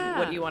conversation. Yeah.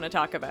 What do you want to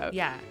talk about?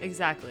 yeah,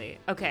 exactly.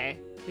 Okay,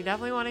 we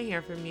definitely want to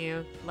hear from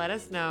you. Let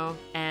us know.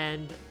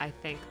 And I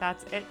think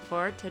that's it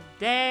for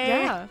today.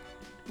 Yeah.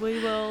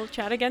 We will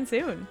chat again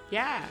soon.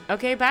 Yeah.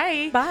 Okay,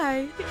 bye.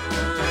 Bye.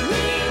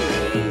 We